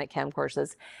 my organic chem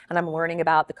courses, and I'm learning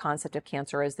about the concept of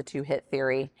cancer as the 2-hit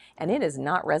theory, and it is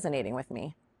not resonating with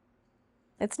me.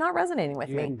 It's not resonating with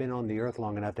me. You hadn't been on the earth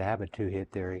long enough to have a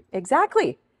 2-hit theory.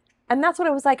 Exactly. And that's what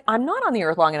I was like, I'm not on the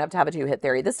earth long enough to have a 2-hit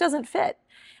theory. This doesn't fit.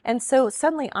 And so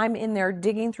suddenly I'm in there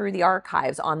digging through the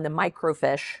archives on the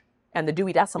microfiche and the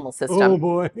Dewey Decimal Oh System.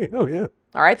 boy. Oh yeah.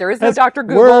 All right, there is no Dr.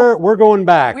 Google. We're going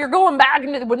back. We're going back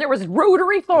into when there was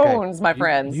rotary Okay. phones, my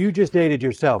friends. You just dated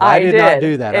yourself. I I did not did.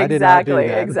 do that. I did not do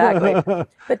Exactly, that. exactly.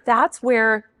 But that's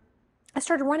where I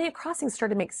started running across things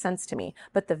started to make sense to me.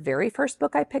 But the very first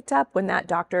book I picked up when that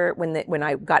doctor, when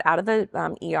I got out of the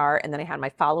ER, and then I had my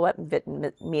follow-up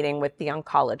meeting with the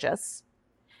oncologist,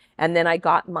 and then I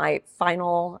got my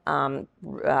final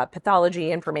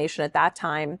pathology information at that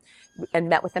time and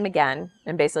met with them again.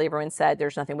 And basically everyone said,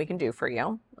 there's nothing we can do for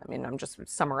you. I mean, I'm just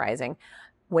summarizing.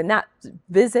 When that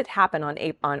visit happened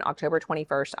on October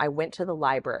 21st, I went to the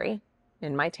library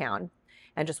in my town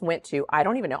and just went to, I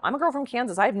don't even know. I'm a girl from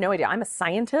Kansas. I have no idea. I'm a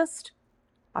scientist.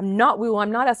 I'm not woo.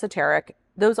 I'm not esoteric.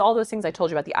 All those things I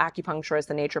told you about, the acupuncturist,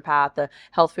 the naturopath, the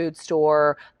health food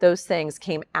store, those things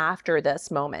came after this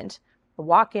moment. I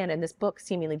walk in and this book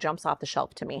seemingly jumps off the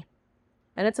shelf to me.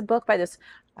 And it's a book by this,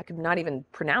 I could not even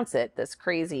pronounce it, this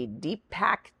crazy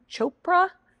Deepak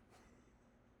Chopra,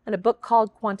 and a book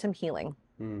called Quantum Healing.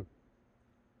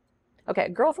 Okay, a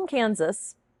girl from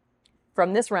Kansas,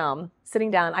 from this realm, sitting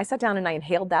down. I sat down and I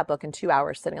inhaled that book in 2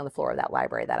 hours sitting on the floor of that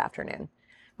library that afternoon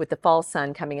with the fall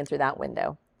sun coming in through that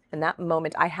window. And that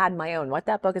moment, I had my own. What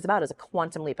that book is about is a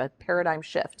quantum leap, a paradigm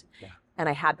shift. Yeah. And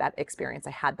I had that experience.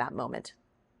 I had that moment.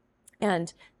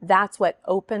 And that's what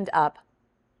opened up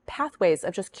pathways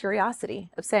of just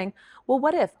curiosity, of saying, well,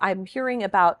 what if I'm hearing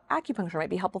about acupuncture might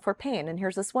be helpful for pain? And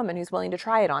here's this woman who's willing to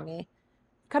try it on me.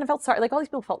 Kind of felt sorry, like all these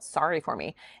people felt sorry for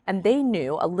me. And they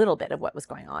knew a little bit of what was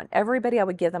going on. Everybody, I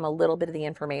would give them a little bit of the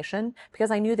information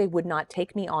because I knew they would not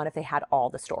take me on if they had all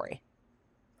the story.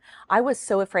 I was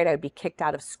so afraid I would be kicked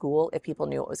out of school if people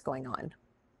knew what was going on.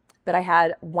 But I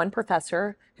had one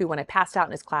professor who, when I passed out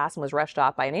in his class and was rushed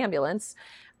off by an ambulance,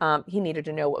 he needed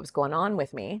to know what was going on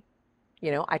with me.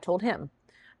 You know, I told him.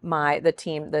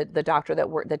 The doctor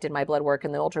that did my blood work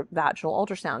and the vaginal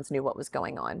ultrasounds knew what was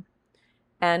going on.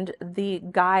 And the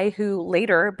guy who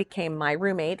later became my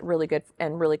roommate, really good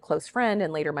and really close friend,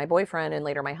 and later my boyfriend, and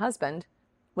later my husband,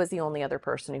 was the only other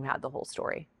person who had the whole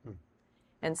story.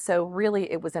 And so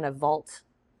really it was in a vault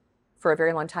for a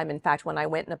very long time. In fact, when I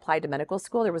went and applied to medical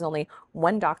school, there was only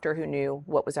one doctor who knew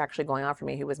what was actually going on for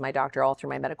me, who was my doctor all through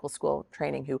my medical school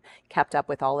training, who kept up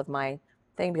with all of my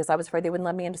thing because I was afraid they wouldn't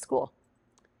let me into school.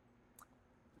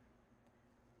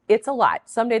 It's a lot.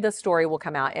 Someday the story will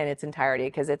come out in its entirety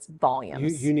because it's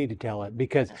volumes. You need to tell it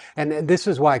because, and this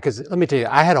is why, because let me tell you,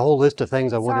 I had a whole list of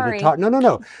things I wanted to talk.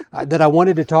 No, that I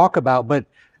wanted to talk about, but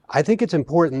I think it's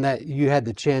important that you had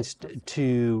the chance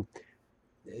to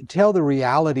tell the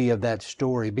reality of that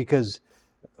story, because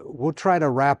we'll try to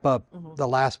wrap up the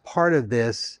last part of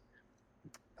this.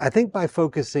 I think by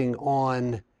focusing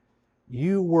on,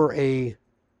 you were a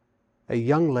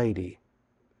young lady.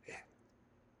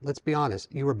 Let's be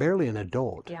honest, you were barely an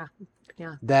adult. Yeah.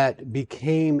 That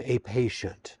became a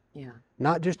patient. Yeah.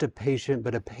 Not just a patient,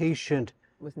 but a patient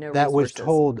with no that resources. was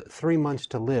told 3 months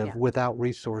to live without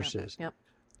resources. Yep.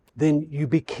 Then you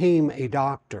became a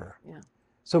doctor. Yeah.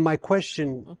 So my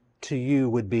question to you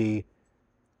would be,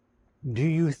 do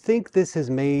you think this has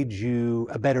made you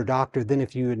a better doctor than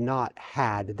if you had not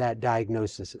had that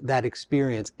diagnosis, that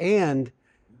experience? And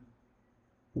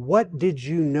what did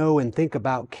you know and think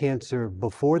about cancer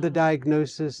before the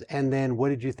diagnosis? And then what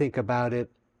did you think about it?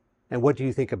 And what do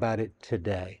you think about it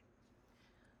today?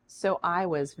 So I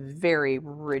was very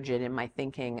rigid in my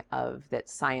thinking of that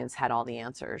science had all the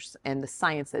answers, and the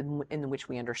science in which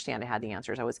we understand it had the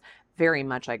answers. I was very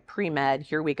much like pre-med,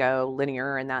 here we go,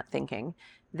 linear, and that thinking.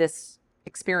 This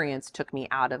experience took me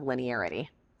out of linearity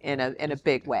in a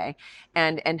big way,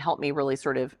 and helped me really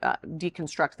sort of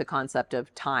deconstruct the concept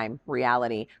of time,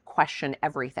 reality, question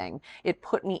everything. It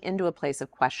put me into a place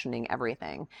of questioning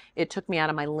everything. It took me out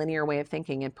of my linear way of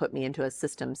thinking and put me into a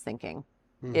systems thinking.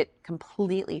 It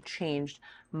completely changed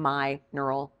my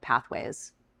neural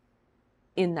pathways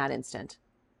in that instant.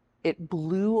 It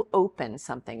blew open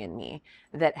something in me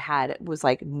that was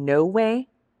like no way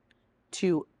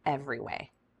to every way.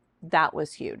 That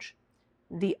was huge.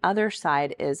 The other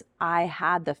side is I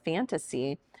had the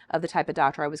fantasy of the type of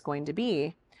doctor I was going to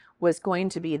be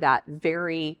that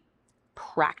very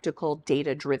practical,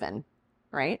 data driven,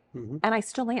 right? And I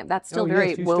still am. That's still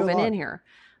very woven in here.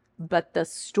 But the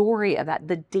story of that,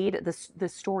 the data, the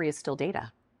story is still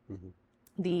data.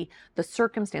 The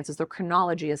circumstances, the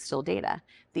chronology is still data.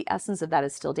 The essence of that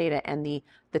is still data. And the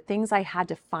things I had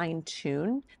to fine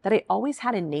tune that I always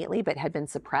had innately, but had been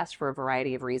suppressed for a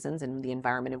variety of reasons in the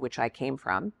environment in which I came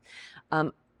from.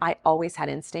 I always had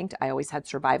instinct. I always had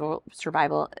survival.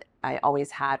 I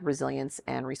always had resilience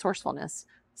and resourcefulness,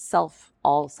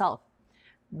 all self.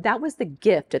 that was the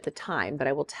gift at the time, but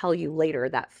I will tell you later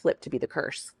that flipped to be the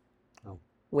curse Oh,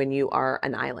 when you are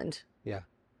an island, yeah.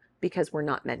 because we're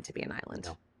not meant to be an island.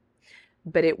 No.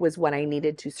 But it was what I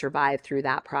needed to survive through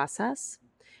that process.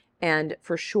 And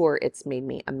for sure, it's made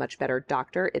me a much better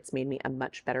doctor. It's made me a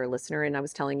much better listener. And I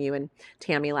was telling you and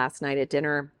Tammy last night at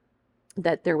dinner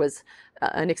that there was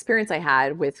an experience I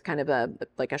had with kind of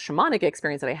like a shamanic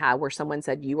experience that I had where someone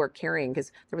said, you are carrying,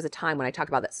 because there was a time when I talked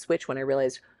about that switch when I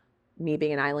realized me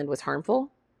being an island was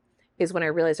harmful, is when I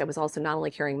realized I was also not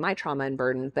only carrying my trauma and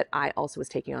burden, but I also was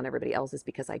taking on everybody else's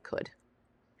because I could.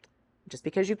 Just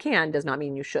because you can does not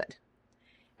mean you should.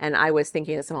 And I was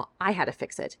thinking that somehow I had to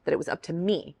fix it, that it was up to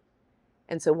me.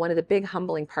 And so one of the big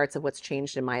humbling parts of what's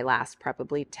changed in my last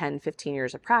probably 10, 15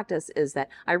 years of practice is that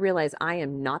I realize I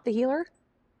am not the healer.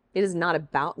 It is not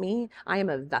about me. I am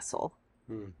a vessel.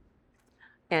 Hmm.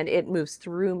 And it moves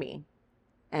through me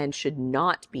and should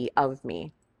not be of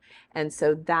me. And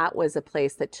so that was a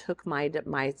place that took my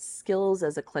skills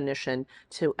as a clinician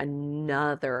to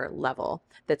another level,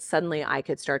 that suddenly I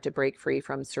could start to break free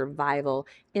from survival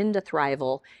into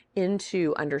thrival,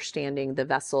 into understanding the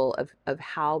vessel of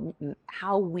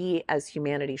how we as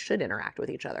humanity should interact with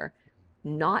each other,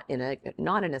 not in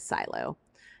a silo,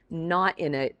 not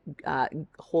in a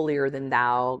holier than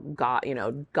thou God,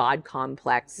 God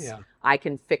complex. Yeah. I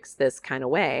can fix this kind of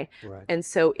way. Right. And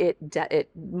so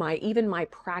even my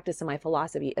practice and my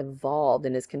philosophy evolved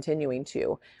and is continuing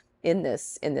to in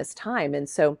this time. And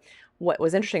so what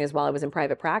was interesting is while I was in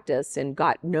private practice and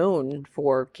got known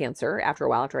for cancer after a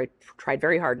while, after I tried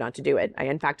very hard not to do it,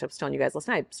 in fact, I was telling you guys last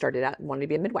night, I started out wanting to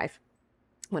be a midwife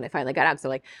when I finally got out. So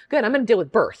like, good, I'm going to deal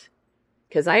with birth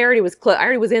because I already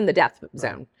was in the death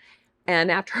zone.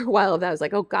 And after a while of that, I was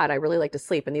like, oh God, I really like to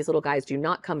sleep. And these little guys do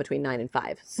not come between 9 and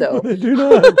 5. So They do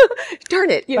not.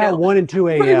 darn it, About 1 and 2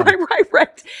 a.m.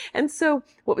 Right. And so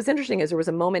what was interesting is there was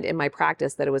a moment in my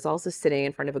practice that I was also sitting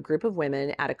in front of a group of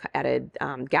women at a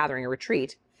gathering, a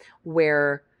retreat,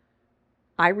 where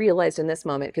I realized in this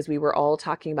moment, because we were all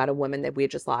talking about a woman that we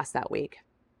had just lost that week.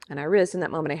 And I realized in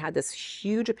that moment, I had this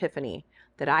huge epiphany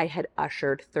that I had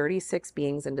ushered 36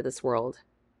 beings into this world.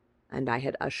 And I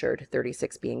had ushered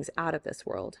 36 beings out of this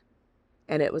world.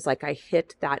 And it was like I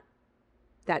hit that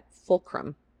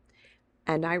fulcrum.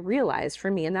 And I realized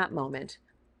for me in that moment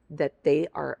that they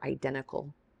are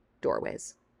identical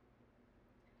doorways.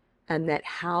 And that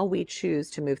how we choose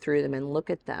to move through them and look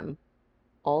at them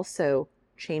also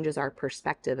changes our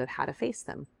perspective of how to face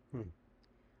them.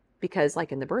 Because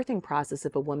like in the birthing process,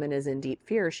 if a woman is in deep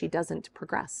fear, she doesn't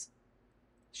progress.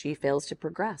 She fails to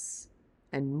progress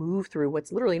and move through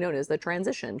what's literally known as the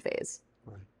transition phase,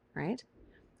 right?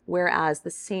 Whereas the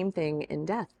same thing in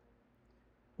death.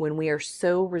 When we are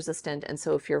so resistant and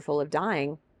so fearful of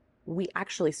dying, we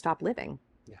actually stop living.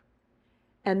 Yeah.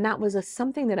 And that was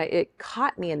something that it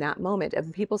caught me in that moment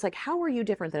of people's like, how are you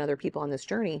different than other people on this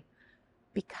journey?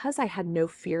 Because I had no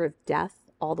fear of death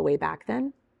all the way back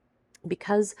then,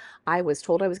 because I was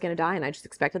told I was going to die and I just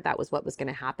expected that was what was going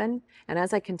to happen. And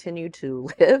as I continued to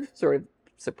live, sort of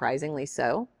surprisingly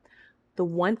so, the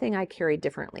one thing I carried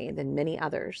differently than many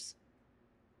others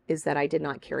is that I did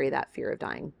not carry that fear of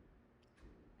dying.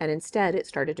 And instead, it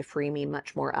started to free me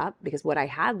much more up, because what I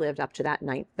had lived up to that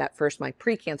night, that first, my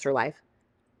pre-cancer life,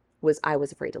 was I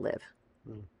was afraid to live.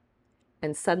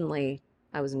 And suddenly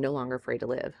I was no longer afraid to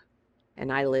live.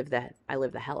 And I live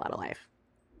the hell out of life.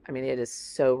 I mean, it is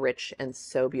so rich and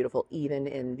so beautiful, even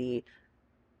in the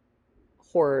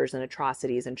horrors and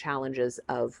atrocities and challenges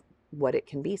of what it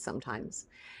can be sometimes.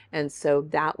 And so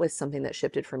that was something that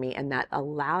shifted for me, and that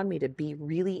allowed me to be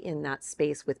really in that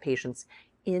space with patients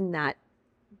in that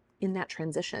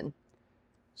transition.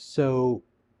 So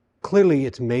clearly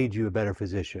it's made you a better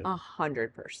physician.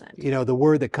 100%. The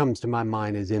word that comes to my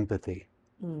mind is empathy.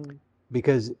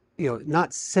 Because,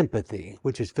 not sympathy,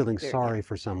 which is feeling sorry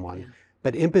for someone,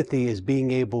 but empathy is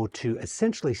being able to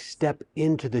essentially step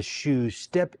into the shoes,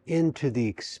 step into the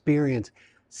experience,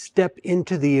 step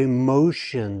into the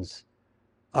emotions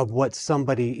of what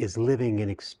somebody is living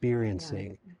and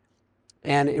experiencing.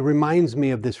 And it reminds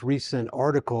me of this recent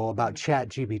article about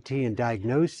ChatGPT and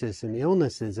diagnosis and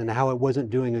illnesses and how it wasn't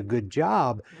doing a good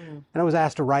job. And I was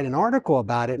asked to write an article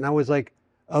about it. And I was like,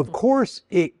 of course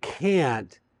it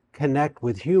can't connect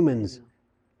with humans.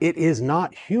 It is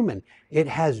not human. It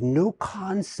has no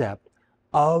concept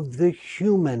of the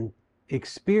human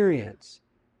experience.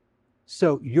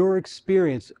 So your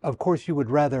experience, of course, you would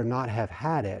rather not have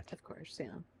had it. Of course, yeah.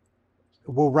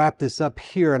 We'll wrap this up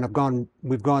here, and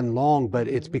we've gone long, but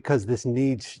it's because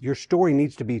your story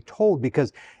needs to be told,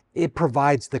 because it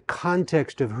provides the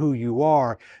context of who you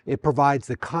are. It provides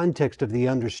the context of the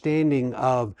understanding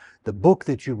of the book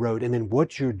that you wrote, and then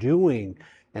what you're doing,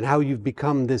 and how you've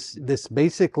become this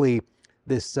basically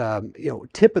this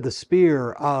tip of the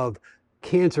spear of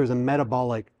cancer as a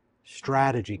metabolic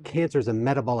strategy. Cancer is a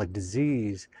metabolic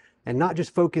disease, and not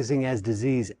just focusing as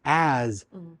disease as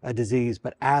a disease,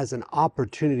 but as an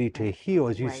opportunity to heal,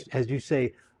 as you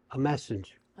say, a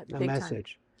message, a Big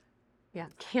message. Time. Yeah,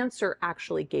 cancer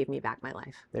actually gave me back my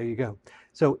life. There you go.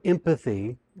 So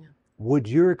empathy. Yeah. Would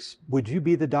you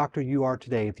be the doctor you are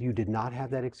today if you did not have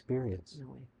that experience? No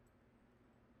way.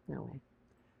 No way.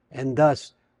 And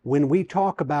thus, when we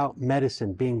talk about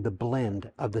medicine being the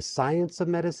blend of the science of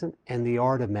medicine and the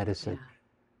art of medicine,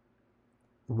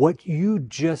 what you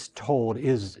just told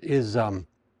is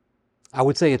I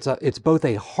would say it's both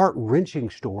a heart-wrenching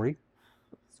story.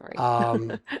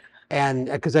 Sorry. And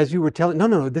because as you were telling,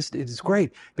 no, this is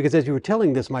great, because as you were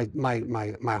telling this, my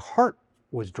heart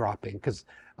was dropping because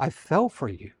I fell for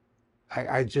you.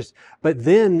 I just, but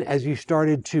then as you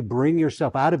started to bring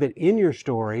yourself out of it in your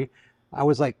story, I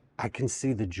was like, I can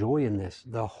see the joy in this,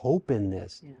 the hope in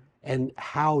this, and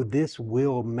how this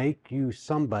will make you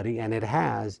somebody, and it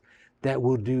has, that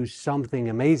will do something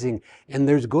amazing. And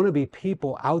there's going to be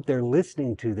people out there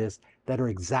listening to this that are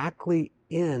exactly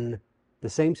in the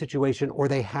same situation, or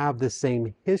they have the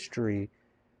same history.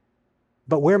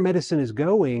 But where medicine is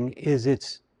going is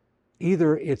it's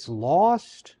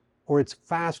lost or it's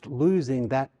fast losing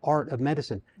that art of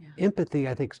medicine. Empathy,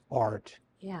 I think, is art.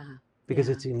 Because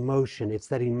it's emotion. It's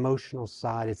that emotional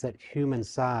side. It's that human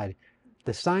side.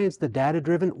 The science, the data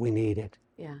driven, we need it.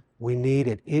 We need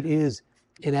it. It is,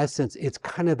 in essence, it's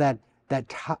kind of that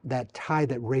tide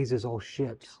that raises all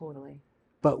ships. Totally.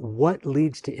 But what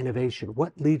leads to innovation?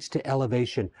 What leads to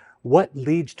elevation? What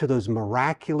leads to those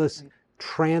miraculous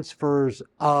transfers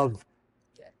of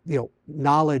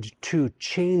knowledge to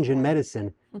change in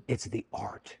medicine? It's the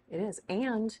art. It is.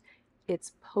 And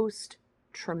it's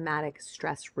post-traumatic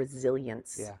stress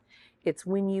resilience. It's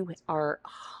when you are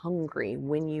hungry,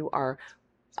 when you are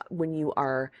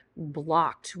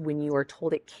blocked, when you are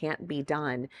told it can't be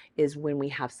done, is when we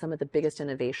have some of the biggest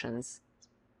innovations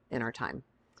in our time.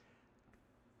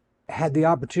 Had the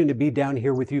opportunity to be down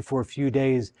here with you for a few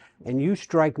days, and you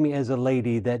strike me as a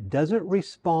lady that doesn't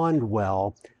respond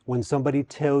well when somebody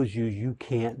tells you you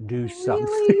can't do something.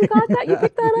 Really? You got that? You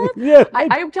picked that up? Yeah.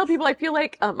 I tell people, I feel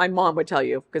like my mom would tell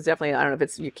you, because definitely, I don't know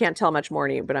if you can't tell much more,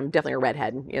 but I'm definitely a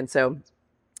redhead. And so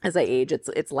as I age,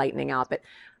 it's lightening out. But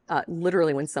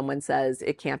literally when someone says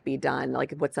it can't be done,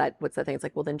 like, what's that thing? It's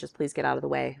like, well, then just please get out of the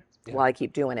way while I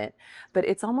keep doing it. But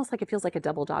it's almost like, it feels like a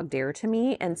double dog dare to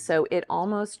me. And so it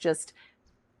almost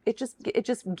it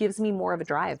just gives me more of a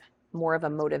drive, more of a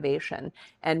motivation,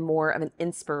 and more of an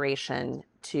inspiration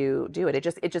to do it.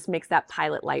 It just makes that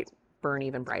pilot light burn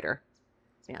even brighter.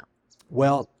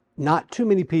 Well, not too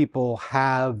many people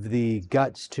have the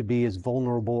guts to be as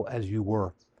vulnerable as you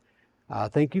were.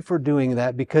 Thank you for doing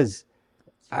that, because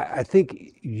I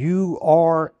think you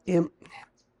are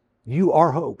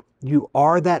hope. You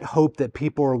are that hope that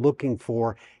people are looking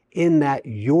for, in that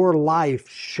your life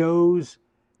shows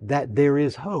that there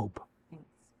is hope.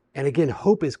 And again,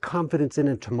 hope is confidence in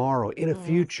a tomorrow, in a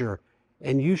future.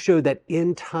 And you showed that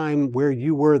in time where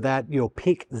you were that,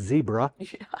 pink zebra,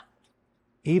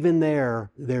 even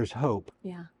there's hope.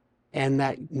 And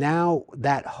that now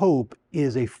that hope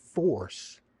is a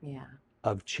force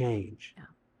of change.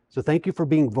 So thank you for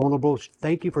being vulnerable.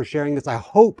 Thank you for sharing this. I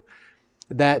hope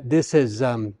that this has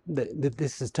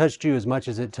touched you as much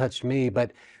as it touched me.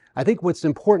 But I think what's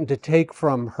important to take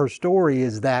from her story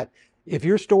is that if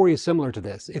your story is similar to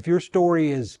this, if your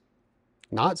story is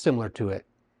not similar to it,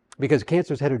 because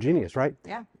cancer is heterogeneous, right?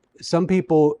 Some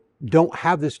people don't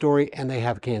have this story and they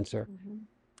have cancer.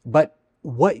 But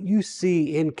what you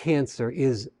see in cancer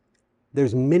is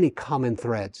there's many common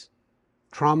threads.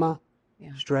 Trauma,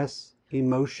 stress,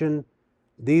 emotion,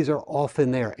 these are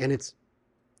often there, and it's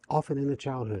often in the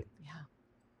childhood.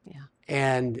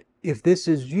 And if this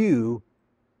is you,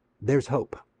 there's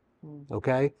hope.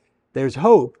 Okay? There's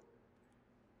hope.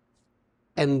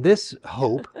 And this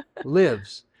hope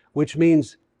lives, which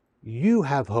means you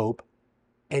have hope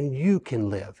and you can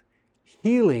live.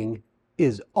 Healing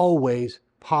is always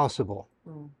possible.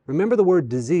 Remember the word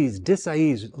disease,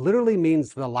 dis-ease, literally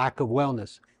means the lack of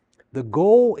wellness. The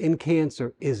goal in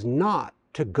cancer is not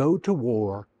to go to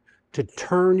war, to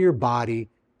turn your body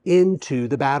into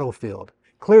the battlefield.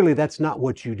 Clearly, that's not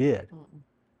what you did.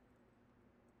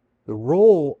 The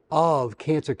role of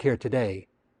cancer care today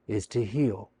is to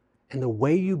heal. And the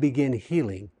way you begin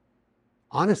healing,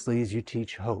 honestly, is you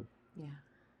teach hope.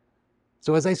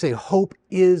 So as I say, hope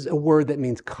is a word that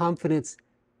means confidence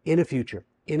in a future,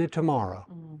 in a tomorrow.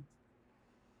 Mm-hmm.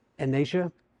 And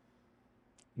Nasha,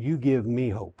 you give me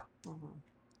hope. Mm-hmm.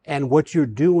 And what you're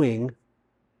doing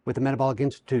with the Metabolic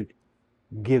Institute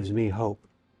gives me hope.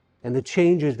 And the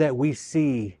changes that we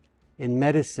see in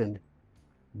medicine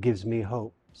gives me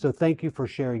hope. So thank you for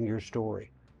sharing your story.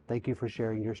 Thank you for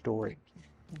sharing your story.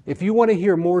 If you want to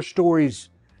hear more stories,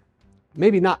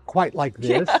 maybe not quite like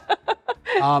this,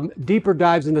 deeper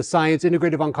dives into science,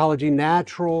 integrative oncology,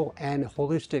 natural and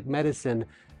holistic medicine,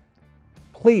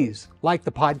 please like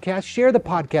the podcast, share the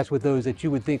podcast with those that you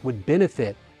would think would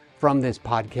benefit from this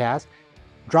podcast.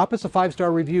 Drop us a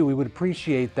 5-star review. We would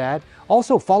appreciate that.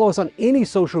 Also, follow us on any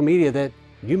social media that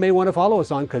you may want to follow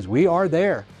us on, because we are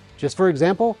there. Just for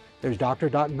example, there's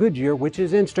Dr.Goodyear, which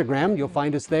is Instagram. You'll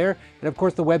find us there. And of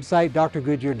course, the website,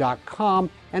 drgoodyear.com.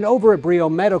 And over at Brio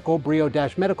Medical,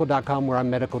 brio-medical.com, where I'm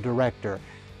medical director.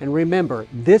 And remember,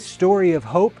 this story of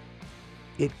hope,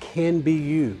 it can be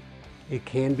you. It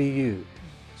can be you.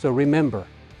 So remember,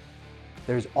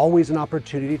 there's always an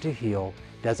opportunity to heal.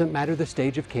 Doesn't matter the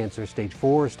stage of cancer, stage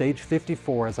 4 or stage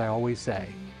 54, as I always say,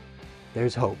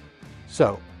 there's hope.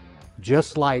 So,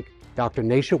 just like Dr.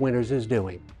 Nasha Winters is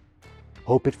doing,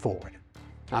 hope it forward.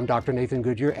 I'm Dr. Nathan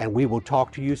Goodyear, and we will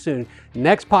talk to you soon.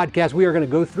 Next podcast, we are going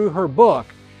to go through her book,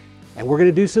 and we're going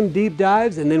to do some deep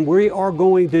dives, and then we are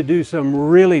going to do some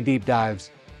really deep dives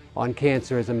on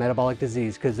cancer as a metabolic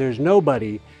disease, because there's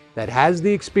nobody that has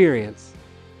the experience,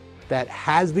 that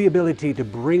has the ability to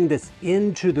bring this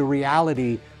into the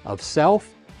reality of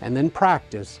self and then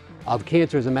practice of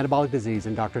cancer as a metabolic disease,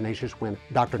 and Dr.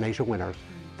 Nasha Winters.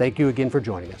 Thank you again for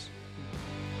joining us.